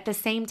 but at the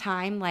same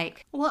time,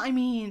 like... Well, I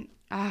mean,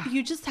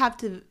 you just have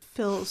to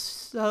feel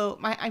so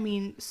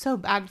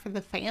bad for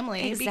the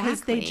family. Exactly.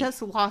 Because they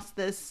just lost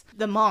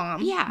the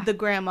mom, the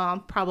grandma,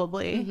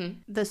 probably,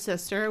 the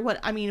sister,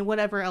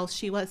 whatever else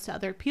she was to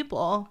other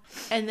people.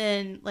 And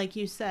then, like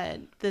you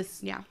said,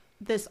 this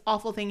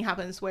awful thing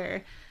happens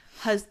where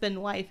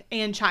husband, wife,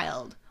 and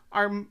child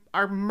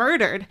are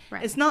murdered.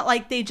 Right. It's not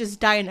like they just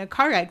die in a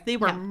car wreck. They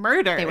were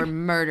murdered. They were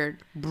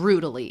murdered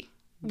brutally.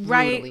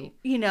 Right,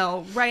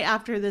 right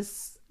after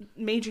this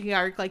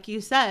matriarch, like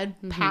you said,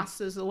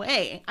 passes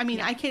away. I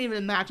can't even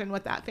imagine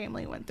what that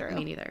family went through.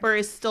 Me neither. Or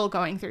is still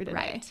going through today.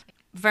 Right.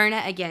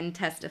 Verna again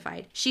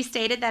testified. She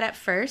stated that at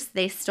first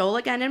they stole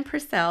a gun in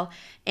Purcell,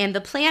 and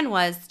the plan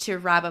was to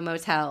rob a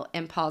motel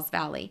in Pauls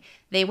Valley.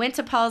 They went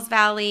to Pauls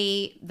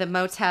Valley. The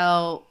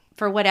motel,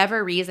 for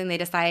whatever reason, they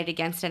decided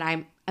against it.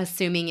 I'm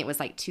assuming it was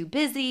like too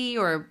busy,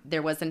 or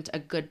there wasn't a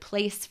good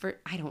place for,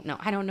 I don't know.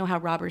 I don't know how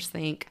robbers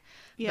think.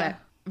 Yeah. But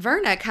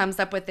Verna comes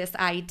up with this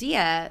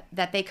idea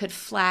that they could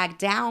flag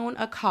down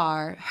a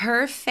car,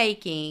 her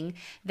faking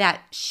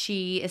that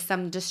she is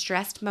some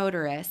distressed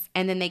motorist,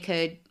 and then they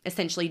could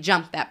essentially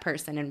jump that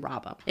person and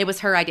rob them. It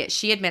was her idea.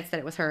 She admits that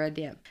it was her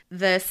idea.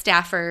 The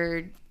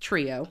Stafford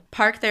trio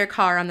parked their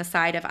car on the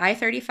side of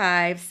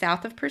I-35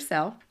 south of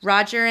Purcell.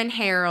 Roger and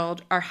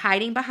Harold are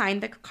hiding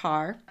behind the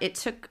car. It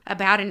took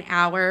about an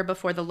hour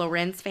before the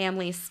Lorenz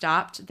family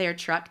stopped their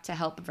truck to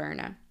help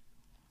Verna.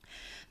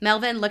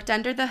 Melvin looked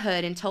under the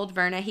hood and told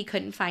Verna he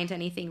couldn't find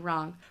anything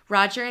wrong.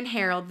 Roger and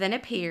Harold then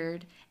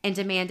appeared and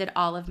demanded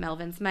all of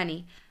Melvin's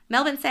money.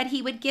 Melvin said he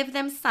would give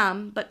them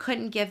some, but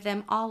couldn't give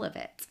them all of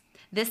it.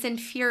 This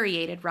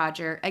infuriated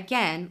Roger,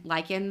 again,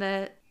 like in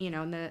the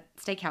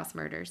steakhouse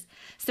murders.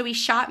 So he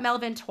shot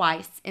Melvin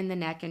twice in the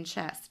neck and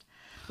chest.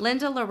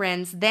 Linda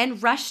Lorenz then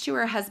rushed to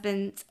her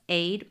husband's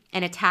aid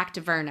and attacked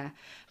Verna.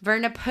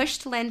 Verna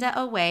pushed Linda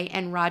away,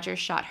 and Roger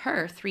shot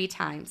her 3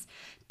 times.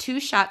 2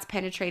 shots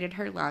penetrated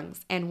her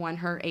lungs and one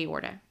her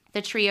aorta.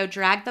 The trio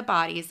dragged the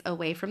bodies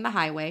away from the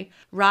highway.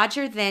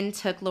 Roger then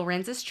took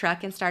Lorenz's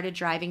truck and started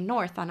driving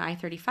north on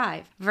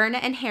I-35. Verna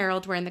and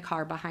Harold were in the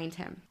car behind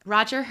him.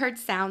 Roger heard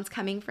sounds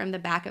coming from the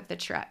back of the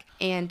truck.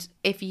 And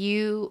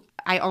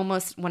I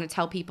almost want to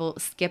tell people,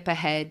 skip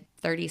ahead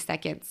 30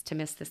 seconds to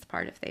miss this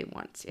part if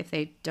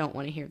they don't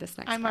want to hear this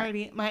next part.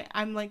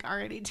 I'm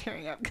already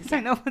tearing up because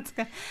I know what's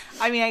going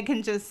to, I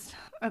can just,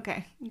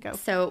 okay, go.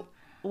 So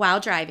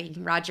while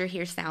driving, Roger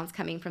hears sounds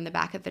coming from the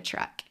back of the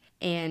truck,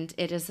 and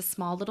it is a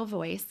small little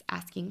voice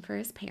asking for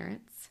his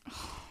parents.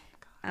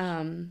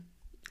 Oh,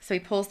 so he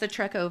pulls the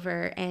truck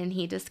over, and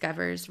he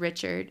discovers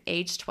Richard,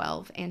 age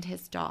 12, and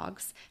his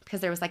dogs,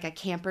 because there was like a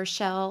camper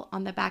shell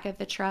on the back of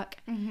the truck,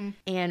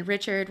 and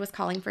Richard was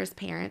calling for his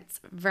parents.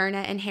 Verna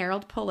and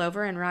Harold pull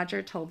over, and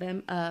Roger told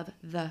them of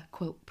the,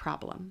 quote,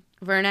 problem.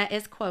 Verna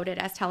is quoted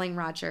as telling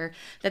Roger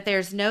that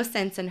there's no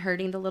sense in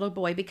hurting the little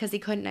boy because he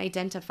couldn't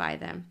identify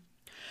them.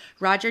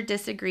 Roger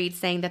disagreed,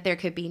 saying that there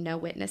could be no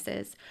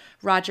witnesses.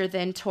 Roger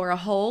then tore a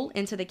hole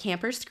into the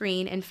camper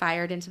screen and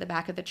fired into the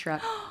back of the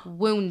truck,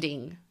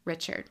 wounding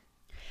Richard.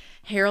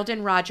 Harold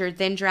and Roger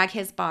then drag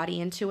his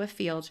body into a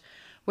field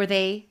where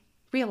they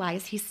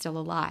realize he's still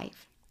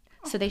alive.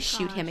 So they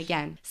shoot him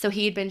again. So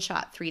he had been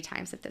shot 3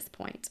 times at this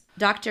point.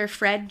 Dr.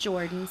 Fred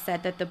Jordan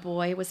said that the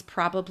boy was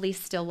probably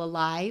still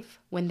alive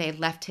when they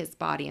left his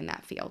body in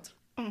that field.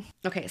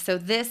 Okay, so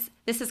this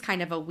is kind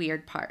of a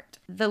weird part.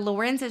 The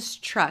Lorenz's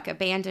truck,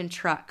 abandoned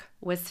truck,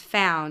 was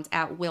found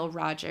at Will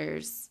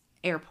Rogers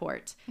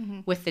Airport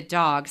with the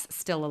dogs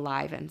still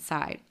alive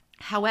inside.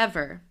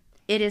 However,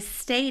 it is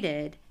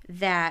stated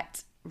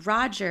that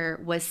Roger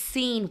was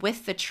seen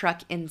with the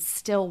truck in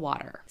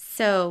Stillwater.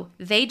 So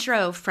they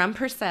drove from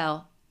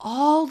Purcell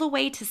all the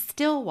way to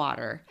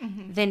Stillwater,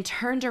 then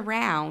turned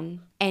around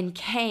and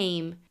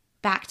came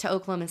back to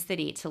Oklahoma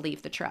City to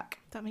leave the truck.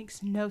 That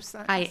makes no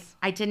sense.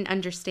 I didn't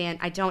understand.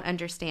 I don't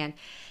understand.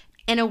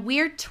 In a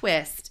weird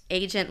twist,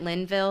 Agent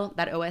Linville,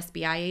 that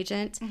OSBI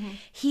agent,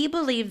 he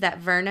believed that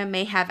Verna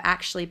may have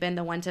actually been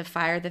the one to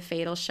fire the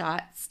fatal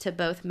shots to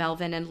both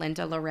Melvin and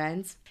Linda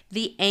Lorenz.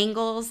 The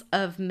angles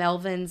of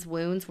Melvin's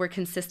wounds were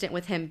consistent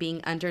with him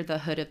being under the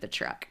hood of the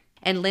truck.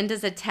 And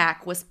Linda's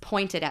attack was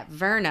pointed at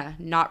Verna,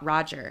 not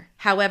Roger.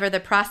 However, the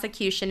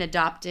prosecution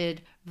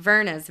adopted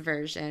Verna's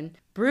version.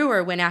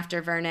 Brewer went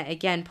after Verna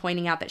again,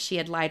 pointing out that she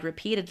had lied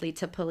repeatedly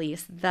to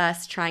police,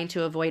 thus trying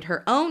to avoid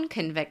her own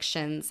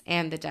convictions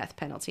and the death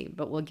penalty.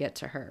 But we'll get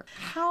to her.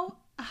 How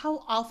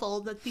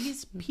awful that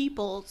these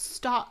people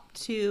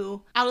stopped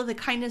to, out of the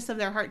kindness of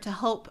their heart, to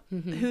help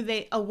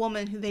a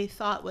woman who they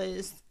thought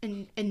was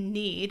in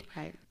need.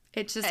 Right.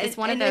 It's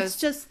one of those.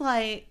 It's just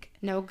like,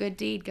 no good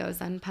deed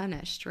goes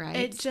unpunished,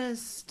 right?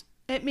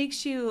 It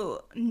makes you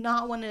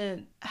not want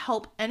to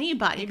help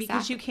anybody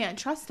because you can't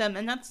trust them.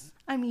 And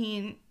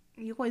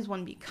you always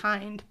want to be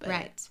kind, but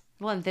right.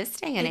 Well, in this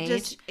day and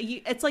age,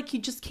 it's like you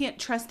just can't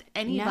trust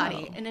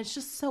anybody. No. And it's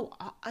just so,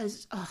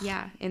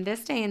 yeah. In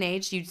this day and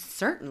age, you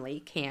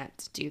certainly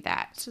can't do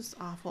that. It's just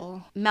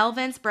awful.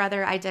 Melvin's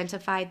brother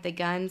identified the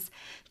guns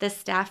the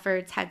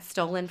Staffords had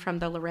stolen from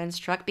the Lorenz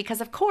truck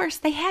because, of course,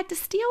 they had to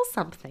steal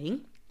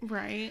something.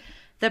 Right.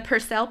 The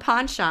Purcell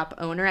pawn shop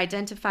owner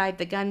identified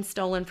the gun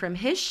stolen from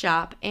his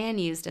shop and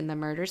used in the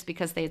murders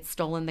because they had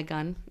stolen the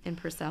gun in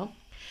Purcell.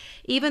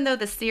 Even though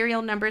the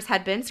serial numbers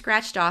had been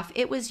scratched off,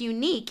 it was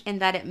unique in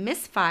that it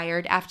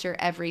misfired after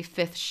every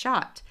fifth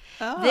shot.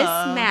 Oh. This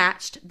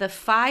matched the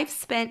 5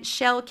 spent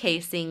shell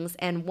casings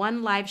and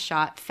 1 live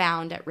shot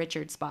found at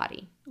Richard's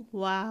body.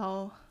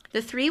 Wow.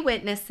 The 3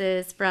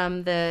 witnesses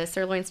from the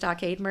Sirloin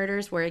Stockade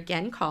murders were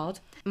again called.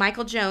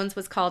 Michael Jones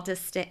was called to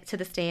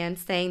the stand,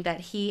 saying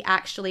that he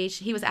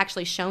was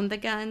actually shown the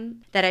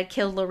gun that had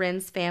killed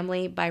Loren's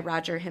family by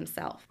Roger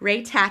himself.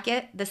 Ray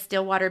Tackett, the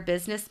Stillwater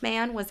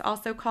businessman, was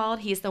also called.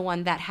 He's the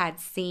one that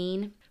had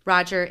seen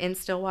Roger in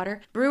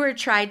Stillwater. Brewer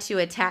tried to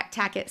attack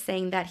Tackett,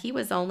 saying that he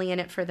was only in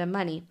it for the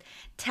money.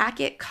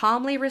 Tackett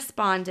calmly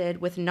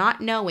responded with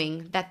not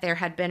knowing that there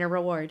had been a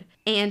reward,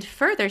 and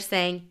further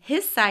saying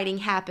his sighting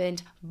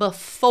happened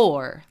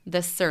before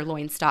the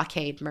Sirloin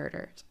Stockade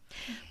murders,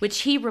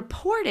 which he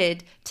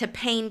reported to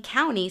Payne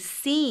County,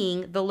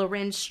 seeing the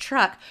Lorenz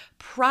truck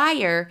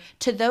prior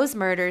to those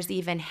murders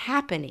even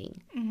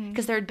happening.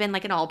 Because there had been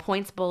like an all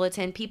points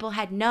bulletin. People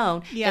had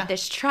known that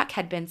this truck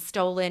had been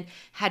stolen,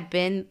 had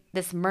been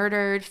this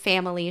murdered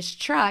family's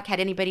truck. Had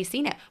anybody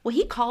seen it? Well,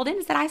 he called in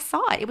and said, I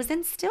saw it. It was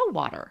in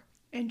Stillwater.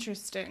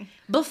 Interesting.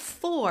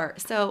 Before.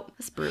 So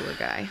this Brewer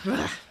guy.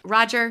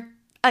 Roger,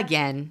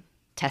 again,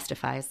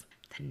 testifies.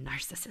 The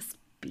narcissist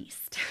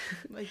beast.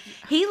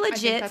 He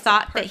legit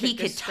thought that he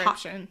could talk.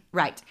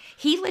 Right.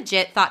 He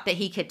legit thought that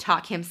he could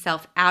talk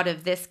himself out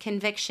of this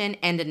conviction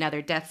and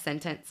another death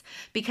sentence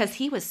because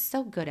he was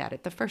so good at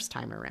it the first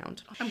time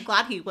around. I'm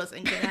glad he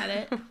wasn't good at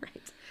it.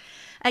 Right.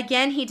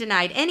 Again, he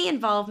denied any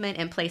involvement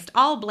and placed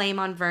all blame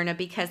on Verna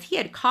because he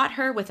had caught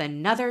her with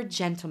another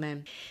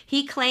gentleman.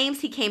 He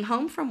claims he came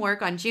home from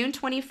work on June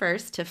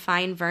 21st to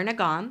find Verna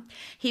gone.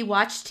 He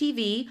watched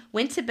TV,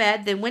 went to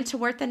bed, then went to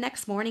work the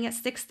next morning at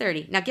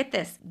 6:30. Now get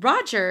this.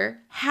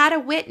 Roger had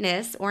a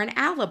witness or an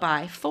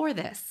alibi for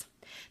this.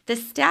 The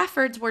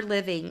Staffords were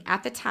living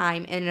at the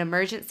time in an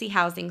emergency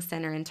housing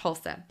center in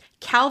Tulsa.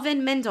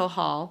 Calvin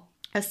Mendenhall,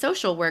 a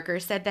social worker,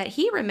 said that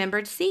he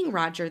remembered seeing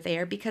Roger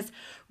there because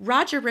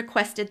Roger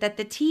requested that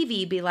the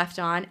TV be left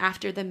on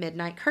after the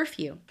midnight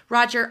curfew.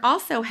 Roger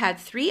also had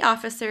 3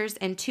 officers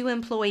and 2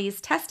 employees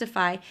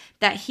testify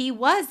that he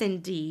was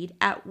indeed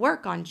at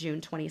work on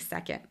June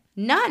 22nd.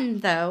 None,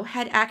 though,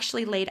 had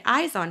actually laid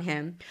eyes on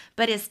him,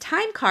 but his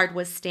time card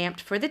was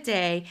stamped for the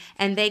day,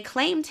 and they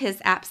claimed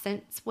his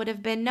absence would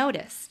have been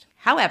noticed.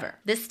 However,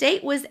 the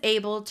state was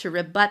able to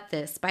rebut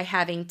this by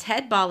having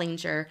Ted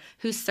Bollinger,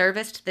 who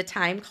serviced the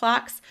time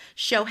clocks,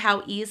 show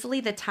how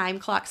easily the time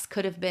clocks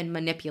could have been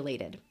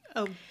manipulated.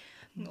 Oh.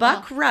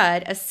 Buck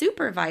Rudd, a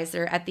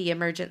supervisor at the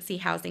emergency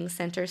housing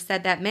center,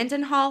 said that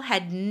Mendenhall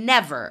had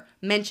never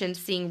mentioned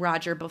seeing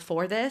Roger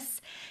before this,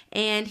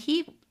 and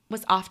he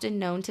was often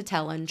known to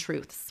tell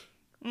untruths.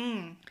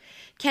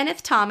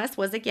 Kenneth Thomas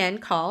was again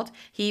called.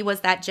 He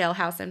was that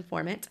jailhouse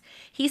informant.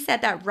 He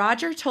said that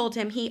Roger told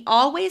him he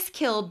always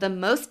killed the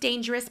most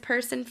dangerous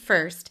person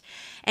first,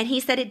 and he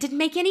said it didn't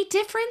make any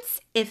difference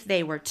if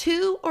they were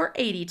 2 or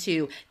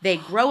 82. They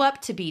grow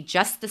up to be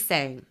just the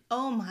same.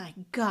 Oh my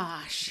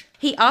gosh.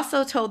 He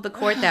also told the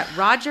court that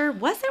Roger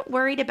wasn't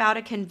worried about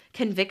a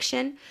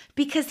conviction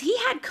because he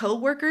had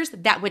coworkers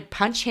that would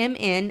punch him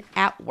in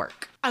at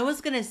work. I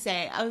was going to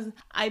say,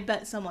 I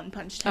bet someone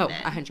punched him in.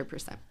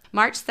 100%.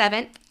 March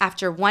 7th,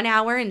 after 1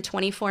 hour and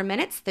 24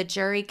 minutes, the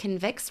jury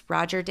convicts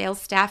Roger Dale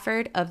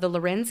Stafford of the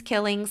Lorenz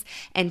killings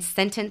and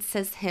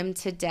sentences him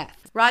to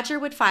death. Roger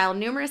would file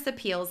numerous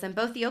appeals in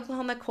both the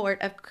Oklahoma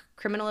Court of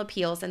criminal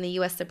appeals in the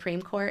U.S.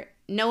 Supreme Court.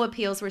 No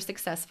appeals were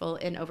successful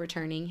in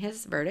overturning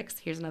his verdicts.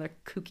 Here's another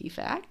kooky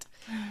fact.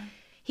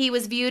 He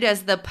was viewed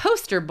as the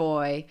poster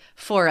boy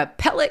for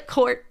appellate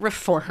court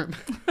reform.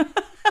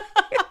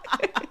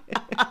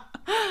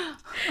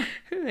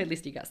 At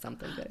least you got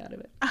something good out of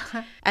it.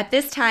 At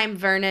this time,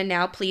 Verna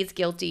now pleads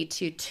guilty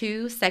to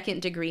 2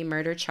 second-degree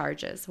murder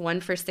charges,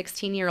 one for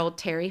 16-year-old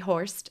Terry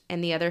Horst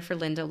and the other for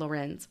Linda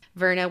Lorenz.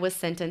 Verna was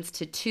sentenced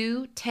to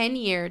 2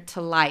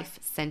 10-year-to-life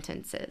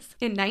sentences.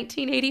 In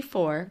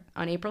 1984,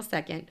 on April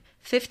 2nd,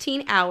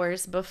 15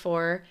 hours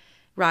before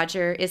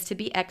Roger is to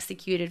be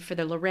executed for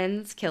the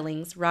Lorenz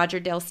killings, Roger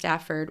Dale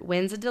Stafford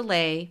wins a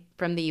delay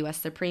from the U.S.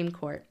 Supreme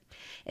Court.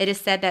 It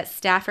is said that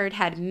Stafford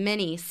had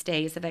many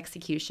stays of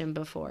execution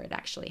before it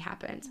actually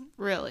happened.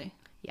 Really?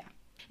 Yeah.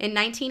 In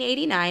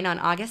 1989, on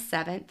August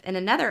 7th, in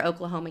another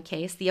Oklahoma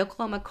case, the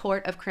Oklahoma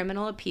Court of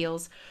Criminal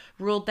Appeals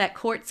ruled that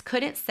courts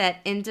couldn't set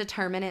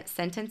indeterminate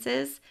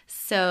sentences,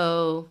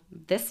 so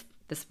this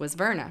was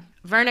Verna.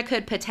 Verna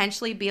could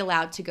potentially be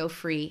allowed to go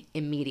free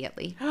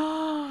immediately.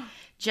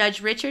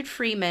 Judge Richard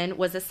Freeman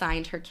was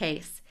assigned her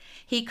case.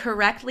 He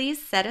correctly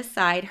set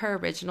aside her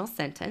original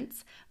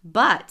sentence,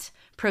 but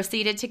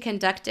proceeded to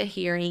conduct a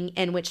hearing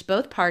in which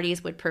both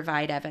parties would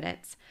provide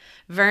evidence.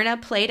 Verna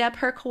played up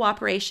her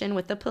cooperation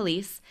with the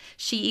police.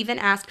 She even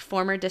asked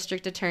former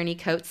District Attorney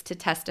Coates to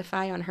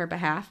testify on her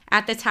behalf.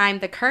 At the time,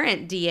 the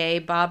current DA,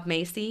 Bob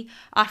Macy,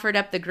 offered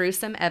up the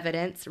gruesome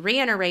evidence,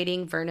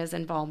 reiterating Verna's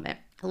involvement.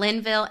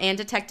 Linville and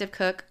Detective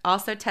Cook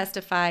also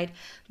testified,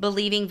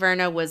 believing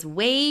Verna was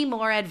way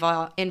more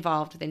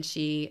involved than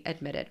she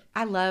admitted.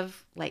 I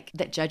love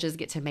that judges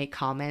get to make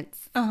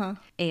comments,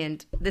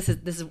 and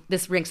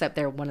this ranks up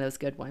there, one of those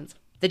good ones.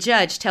 The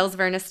judge tells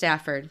Verna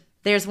Stafford,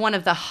 "There's one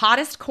of the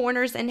hottest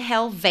corners in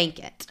hell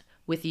vacant,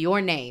 with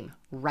your name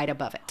right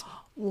above it."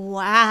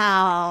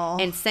 Wow.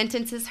 And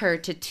sentences her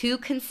to 2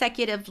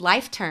 consecutive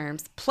life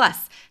terms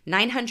plus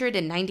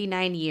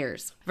 999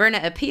 years. Verna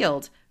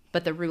appealed,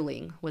 but the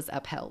ruling was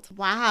upheld.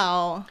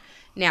 Wow.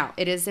 Now,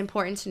 it is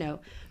important to know,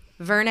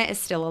 Verna is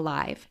still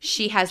alive.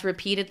 She has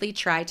repeatedly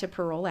tried to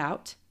parole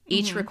out.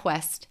 Each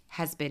request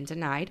has been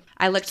denied.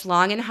 I looked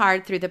long and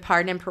hard through the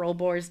Pardon and Parole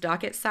Board's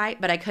docket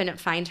site, but I couldn't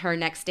find her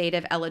next date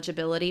of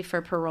eligibility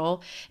for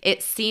parole.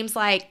 It seems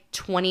like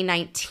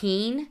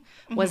 2019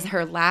 was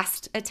her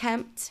last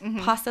attempt,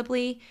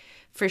 possibly.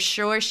 For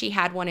sure, she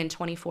had one in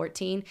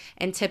 2014,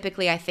 and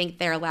typically I think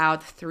they're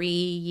allowed 3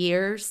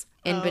 years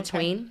in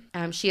between.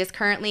 She is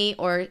currently,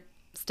 or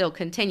still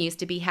continues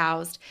to be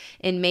housed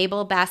in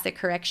Mabel Bassett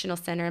Correctional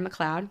Center in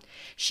McLeod.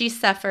 She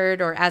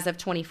suffered, or as of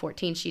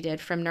 2014 she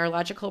did, from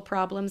neurological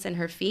problems in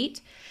her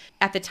feet.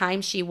 At the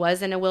time she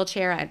was in a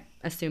wheelchair, I'm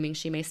assuming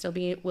she may still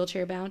be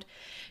wheelchair bound.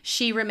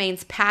 She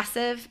remains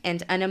passive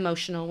and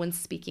unemotional when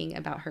speaking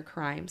about her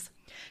crimes.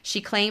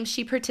 She claims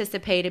she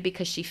participated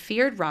because she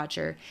feared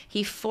Roger.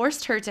 He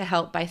forced her to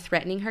help by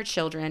threatening her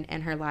children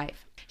and her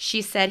life.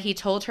 She said he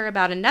told her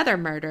about another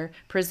murder,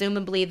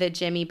 presumably the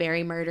Jimmy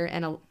Berry murder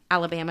in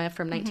Alabama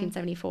from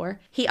 1974.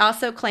 He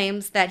also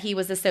claims that he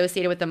was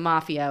associated with the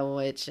mafia,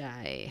 which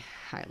I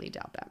highly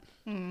doubt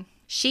that.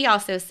 She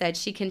also said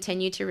she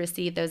continued to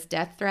receive those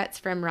death threats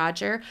from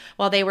Roger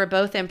while they were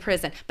both in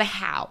prison. But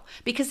how?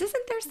 Because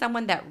isn't there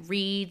someone that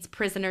reads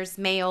prisoners'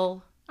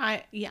 mail?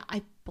 I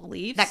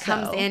believe that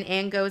comes in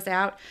and goes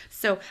out.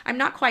 So I'm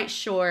not quite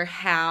sure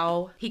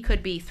how he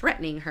could be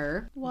threatening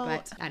her,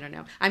 but I don't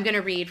know. I'm going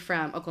to read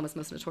from Oklahoma's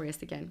Most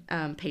Notorious again,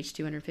 page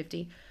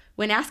 250.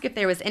 When asked if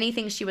there was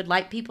anything she would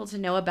like people to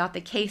know about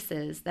the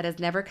cases that has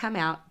never come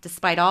out,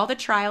 despite all the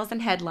trials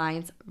and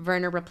headlines,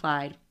 Verna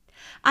replied,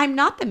 "I'm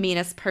not the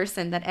meanest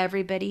person that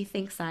everybody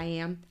thinks I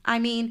am. I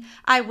mean,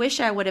 I wish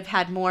I would have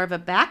had more of a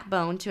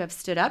backbone to have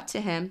stood up to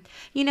him.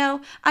 You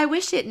know, I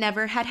wish it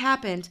never had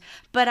happened.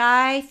 But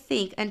I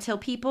think until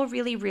people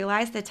really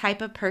realize the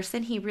type of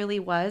person he really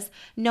was,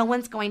 no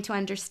one's going to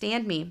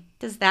understand me.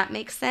 Does that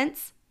make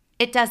sense?"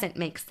 It doesn't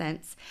make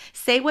sense.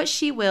 Say what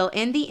she will,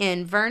 in the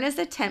end, Verna's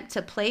attempt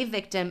to play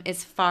victim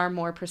is far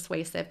more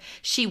persuasive.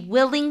 She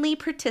willingly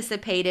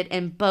participated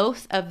in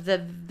both of the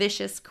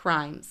vicious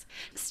crimes.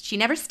 She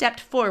never stepped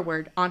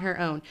forward on her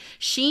own.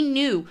 She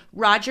knew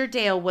Roger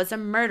Dale was a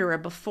murderer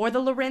before the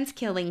Lorenz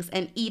killings,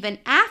 and even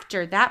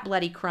after that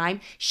bloody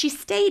crime, she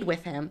stayed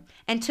with him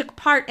and took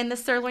part in the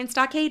Sirloin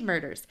Stockade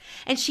murders.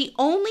 And she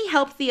only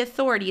helped the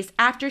authorities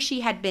after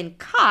she had been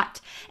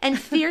caught and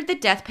feared the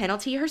death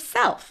penalty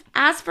herself.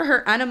 As for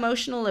her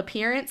unemotional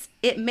appearance,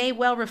 it may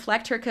well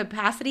reflect her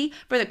capacity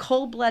for the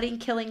cold-blooded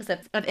killings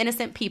of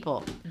innocent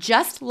people,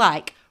 just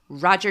like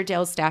Roger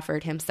Dale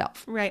Stafford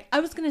himself. Right. I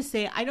was going to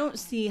say, I don't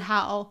see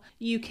how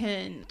you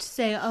can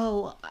say,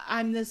 oh,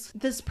 I'm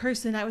this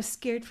person, I was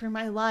scared for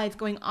my life,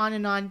 going on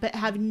and on, but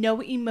have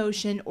no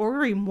emotion or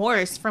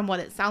remorse from what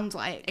it sounds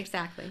like.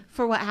 Exactly.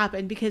 For what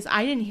happened, because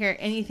I didn't hear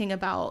anything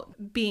about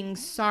being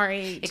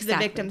sorry to the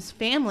victims'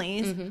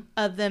 families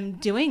of them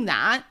doing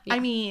that. Yeah. I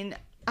mean,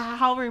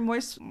 how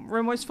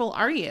remorseful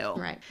are you?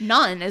 Right.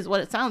 None is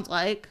what it sounds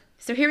like.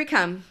 So here we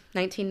come,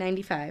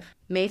 1995.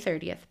 May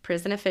 30th,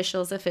 prison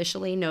officials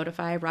officially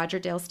notify Roger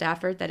Dale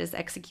Stafford that his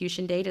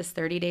execution date is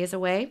 30 days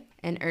away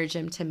and urge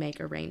him to make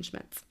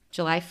arrangements.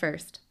 July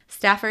 1st,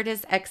 Stafford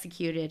is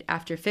executed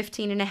after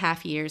 15 and a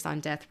half years on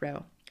death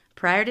row.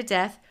 Prior to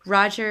death,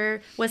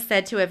 Roger was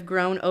said to have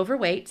grown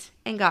overweight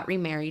and got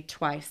remarried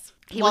twice.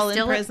 While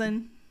in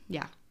prison?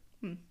 Yeah.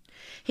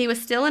 He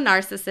was still a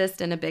narcissist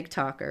and a big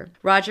talker.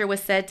 Roger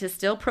was said to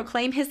still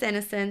proclaim his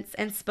innocence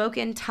and spoke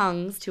in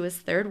tongues to his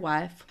third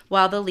wife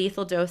while the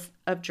lethal dose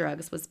of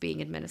drugs was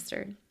being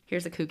administered.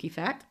 Here's a kooky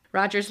fact.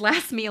 Roger's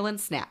last meal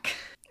and snack.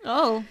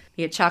 Oh.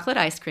 He had chocolate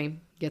ice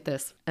cream. Get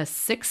this. A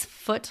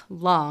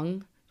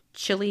 6-foot-long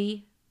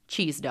chili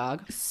cheese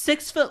dog.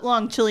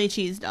 6-foot-long chili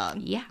cheese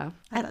dog. Yeah.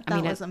 I thought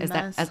that was a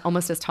mess. That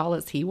almost as tall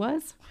as he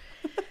was?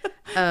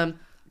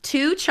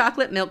 2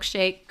 chocolate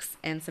milkshakes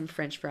and some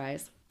French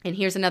fries. And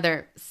here's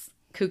another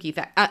kooky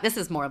fact. This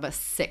is more of a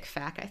sick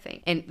fact, I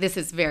think. And this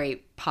is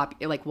very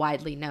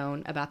widely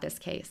known about this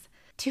case.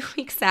 2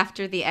 weeks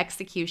after the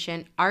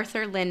execution,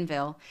 Arthur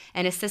Linville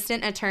and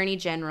Assistant Attorney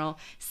General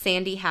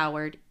Sandy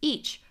Howard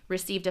each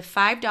received a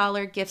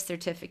 $5 gift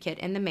certificate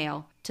in the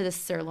mail to the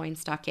Sirloin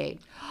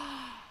Stockade.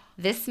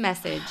 This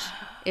message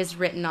is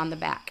written on the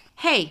back.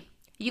 Hey,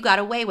 you got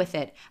away with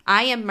it.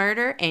 I am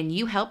murder and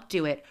you helped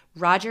do it.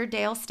 Roger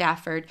Dale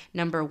Stafford,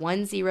 number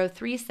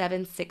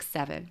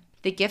 103767.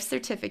 The gift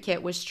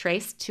certificate was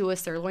traced to a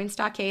Sirloin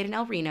Stockade in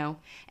El Reno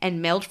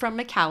and mailed from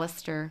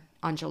McAllister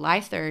on July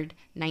 3rd,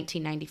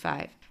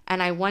 1995.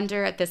 And I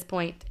wonder at this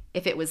point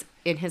if it was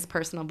in his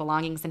personal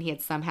belongings and he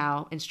had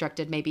somehow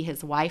instructed maybe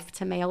his wife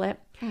to mail it,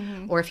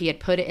 or if he had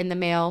put it in the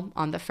mail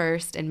on the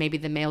 1st and maybe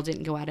the mail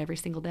didn't go out every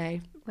single day.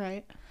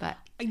 Right. But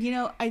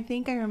I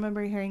think I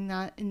remember hearing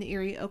that in the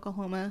Erie,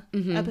 Oklahoma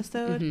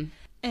episode.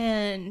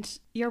 And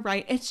you're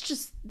right. It's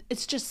just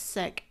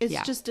sick.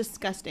 It's just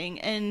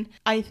disgusting. And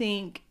I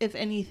think, if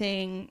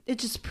anything, it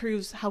just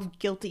proves how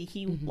guilty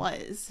he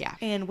was. Yeah.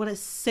 And what a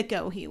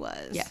sicko he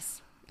was.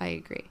 Yes, I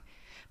agree.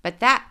 But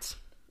that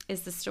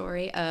is the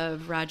story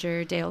of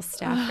Roger Dale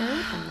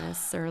Stafford and the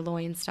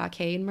Sirloin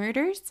Stockade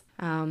murders.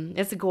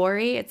 It's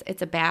gory.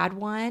 It's a bad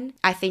one.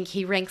 I think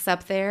he ranks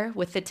up there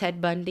with the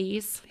Ted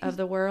Bundys of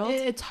the world.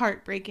 It's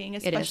heartbreaking,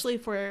 especially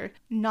for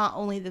not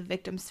only the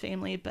victim's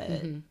family, but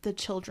the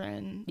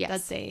children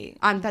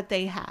that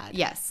they had.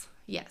 Yes,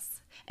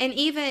 yes. And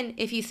even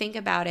if you think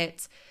about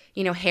it,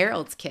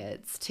 Harold's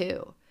kids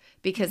too,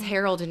 because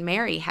Harold and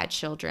Mary had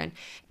children.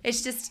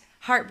 It's just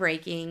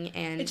heartbreaking,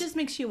 and it just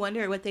makes you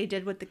wonder what they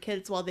did with the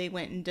kids while they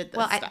went and did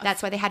this stuff.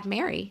 That's why they had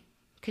Mary,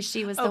 because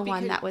she was the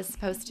one that was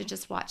supposed to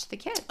just watch the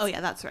kids. Oh yeah,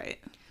 that's right.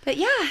 But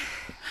yeah,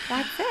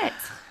 that's it.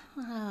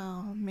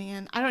 Oh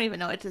man, I don't even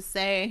know what to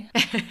say.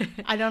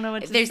 I don't know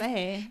what to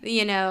say.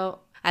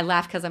 I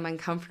laugh because I'm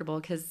uncomfortable,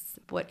 because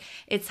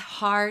it's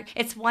hard.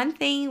 It's one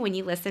thing when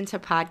you listen to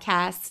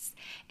podcasts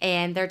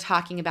and they're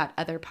talking about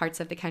other parts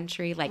of the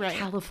country, like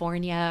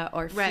California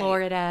or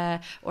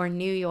Florida or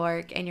New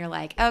York, and you're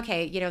like,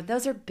 okay,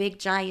 those are big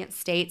giant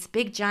states,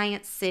 big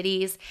giant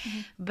cities.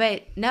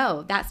 But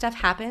no, that stuff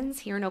happens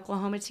here in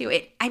Oklahoma too.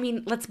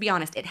 Let's be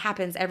honest, it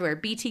happens everywhere.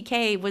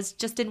 BTK was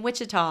just in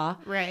Wichita,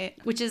 right,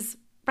 which is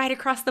right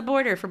across the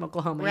border from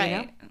Oklahoma,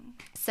 right.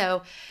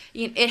 So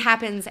it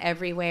happens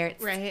everywhere.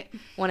 It's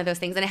one of those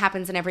things. And it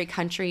happens in every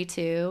country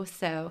too.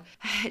 So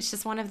it's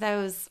just one of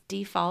those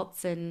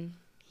defaults in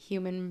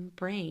human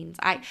brains.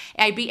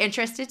 I'd be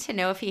interested to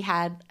know if he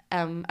had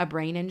a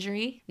brain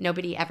injury.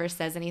 Nobody ever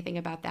says anything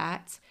about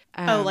that.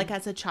 Like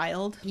as a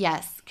child?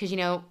 Yes. Because,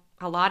 a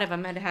lot of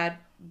them had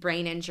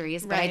brain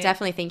injuries. But I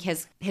definitely think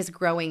his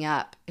growing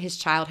up, his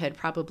childhood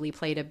probably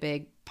played a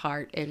big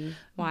part in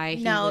why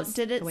he was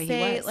did it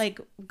say,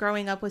 like,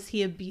 growing up, was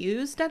he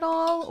abused at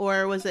all?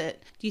 Or was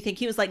it, do you think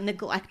he was, like,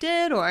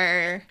 neglected?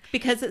 Or,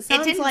 because it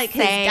sounds like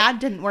his dad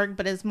didn't work,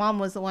 but his mom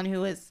was the one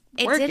who was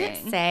working. It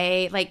didn't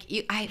say, like,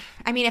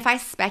 if I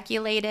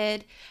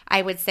speculated,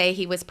 I would say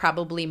he was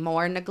probably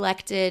more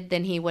neglected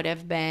than he would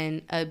have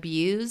been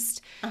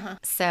abused.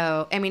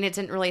 So, it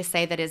didn't really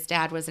say that his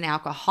dad was an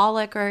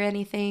alcoholic or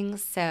anything.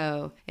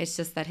 So, it's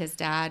just that his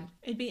dad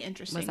It'd be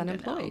interesting was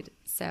unemployed.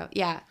 So,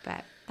 yeah,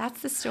 but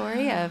that's the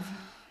story of,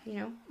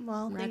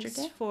 well, Roger thanks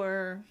Dale.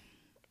 For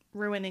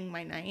ruining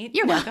my night.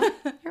 You're welcome.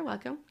 You're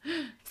welcome.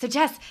 So,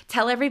 Jess,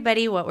 tell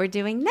everybody what we're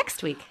doing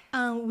next week.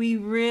 We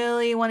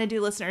really want to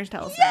do listeners'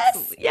 tales.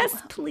 Yes,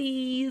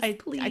 please. I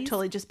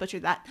totally just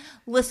butchered that.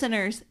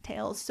 Listeners'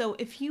 tales. So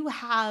if you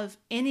have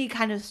any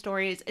kind of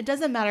stories, it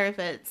doesn't matter if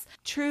it's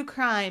true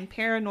crime,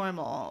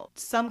 paranormal,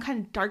 some kind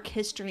of dark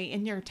history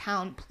in your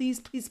town,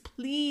 please, please,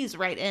 please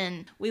write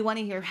in. We want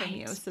to hear from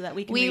you so that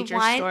we can read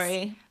your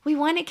story. We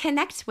want to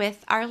connect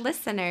with our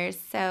listeners.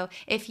 So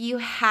if you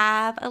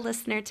have a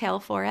listener tale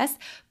for us,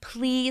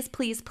 please,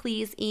 please,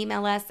 please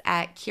email us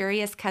at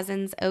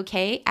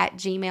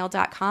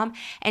curiouscousins.ok@gmail.com.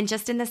 And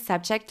just in the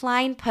subject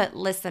line, put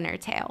listener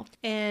tale.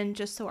 And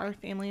just so our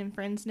family and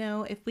friends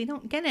know, if we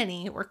don't get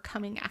any, we're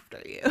coming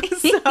after you.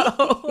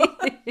 So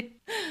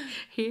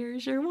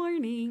here's your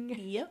warning.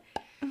 Yep.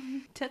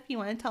 Tip, you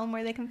want to tell them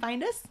where they can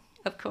find us?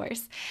 Of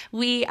course.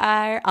 We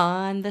are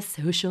on the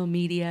social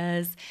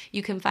medias.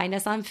 You can find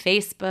us on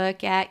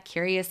Facebook at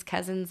Curious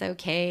Cousins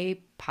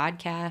OK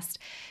Podcast.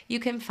 You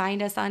can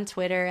find us on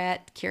Twitter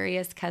at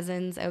Curious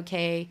Cousins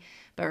OK.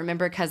 But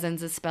remember,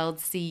 cousins is spelled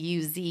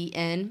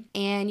Cuzn.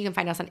 And you can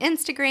find us on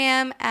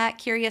Instagram at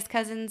Curious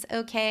Cousins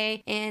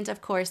OK. And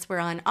of course, we're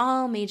on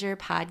all major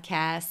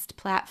podcast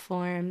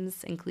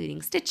platforms,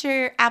 including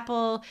Stitcher,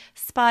 Apple,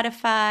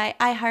 Spotify,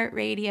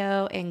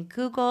 iHeartRadio, and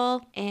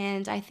Google.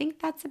 And I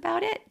think that's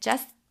about it.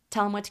 Just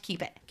tell them what to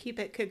keep it. Keep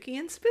it cookie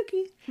and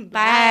spooky.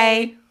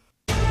 Bye.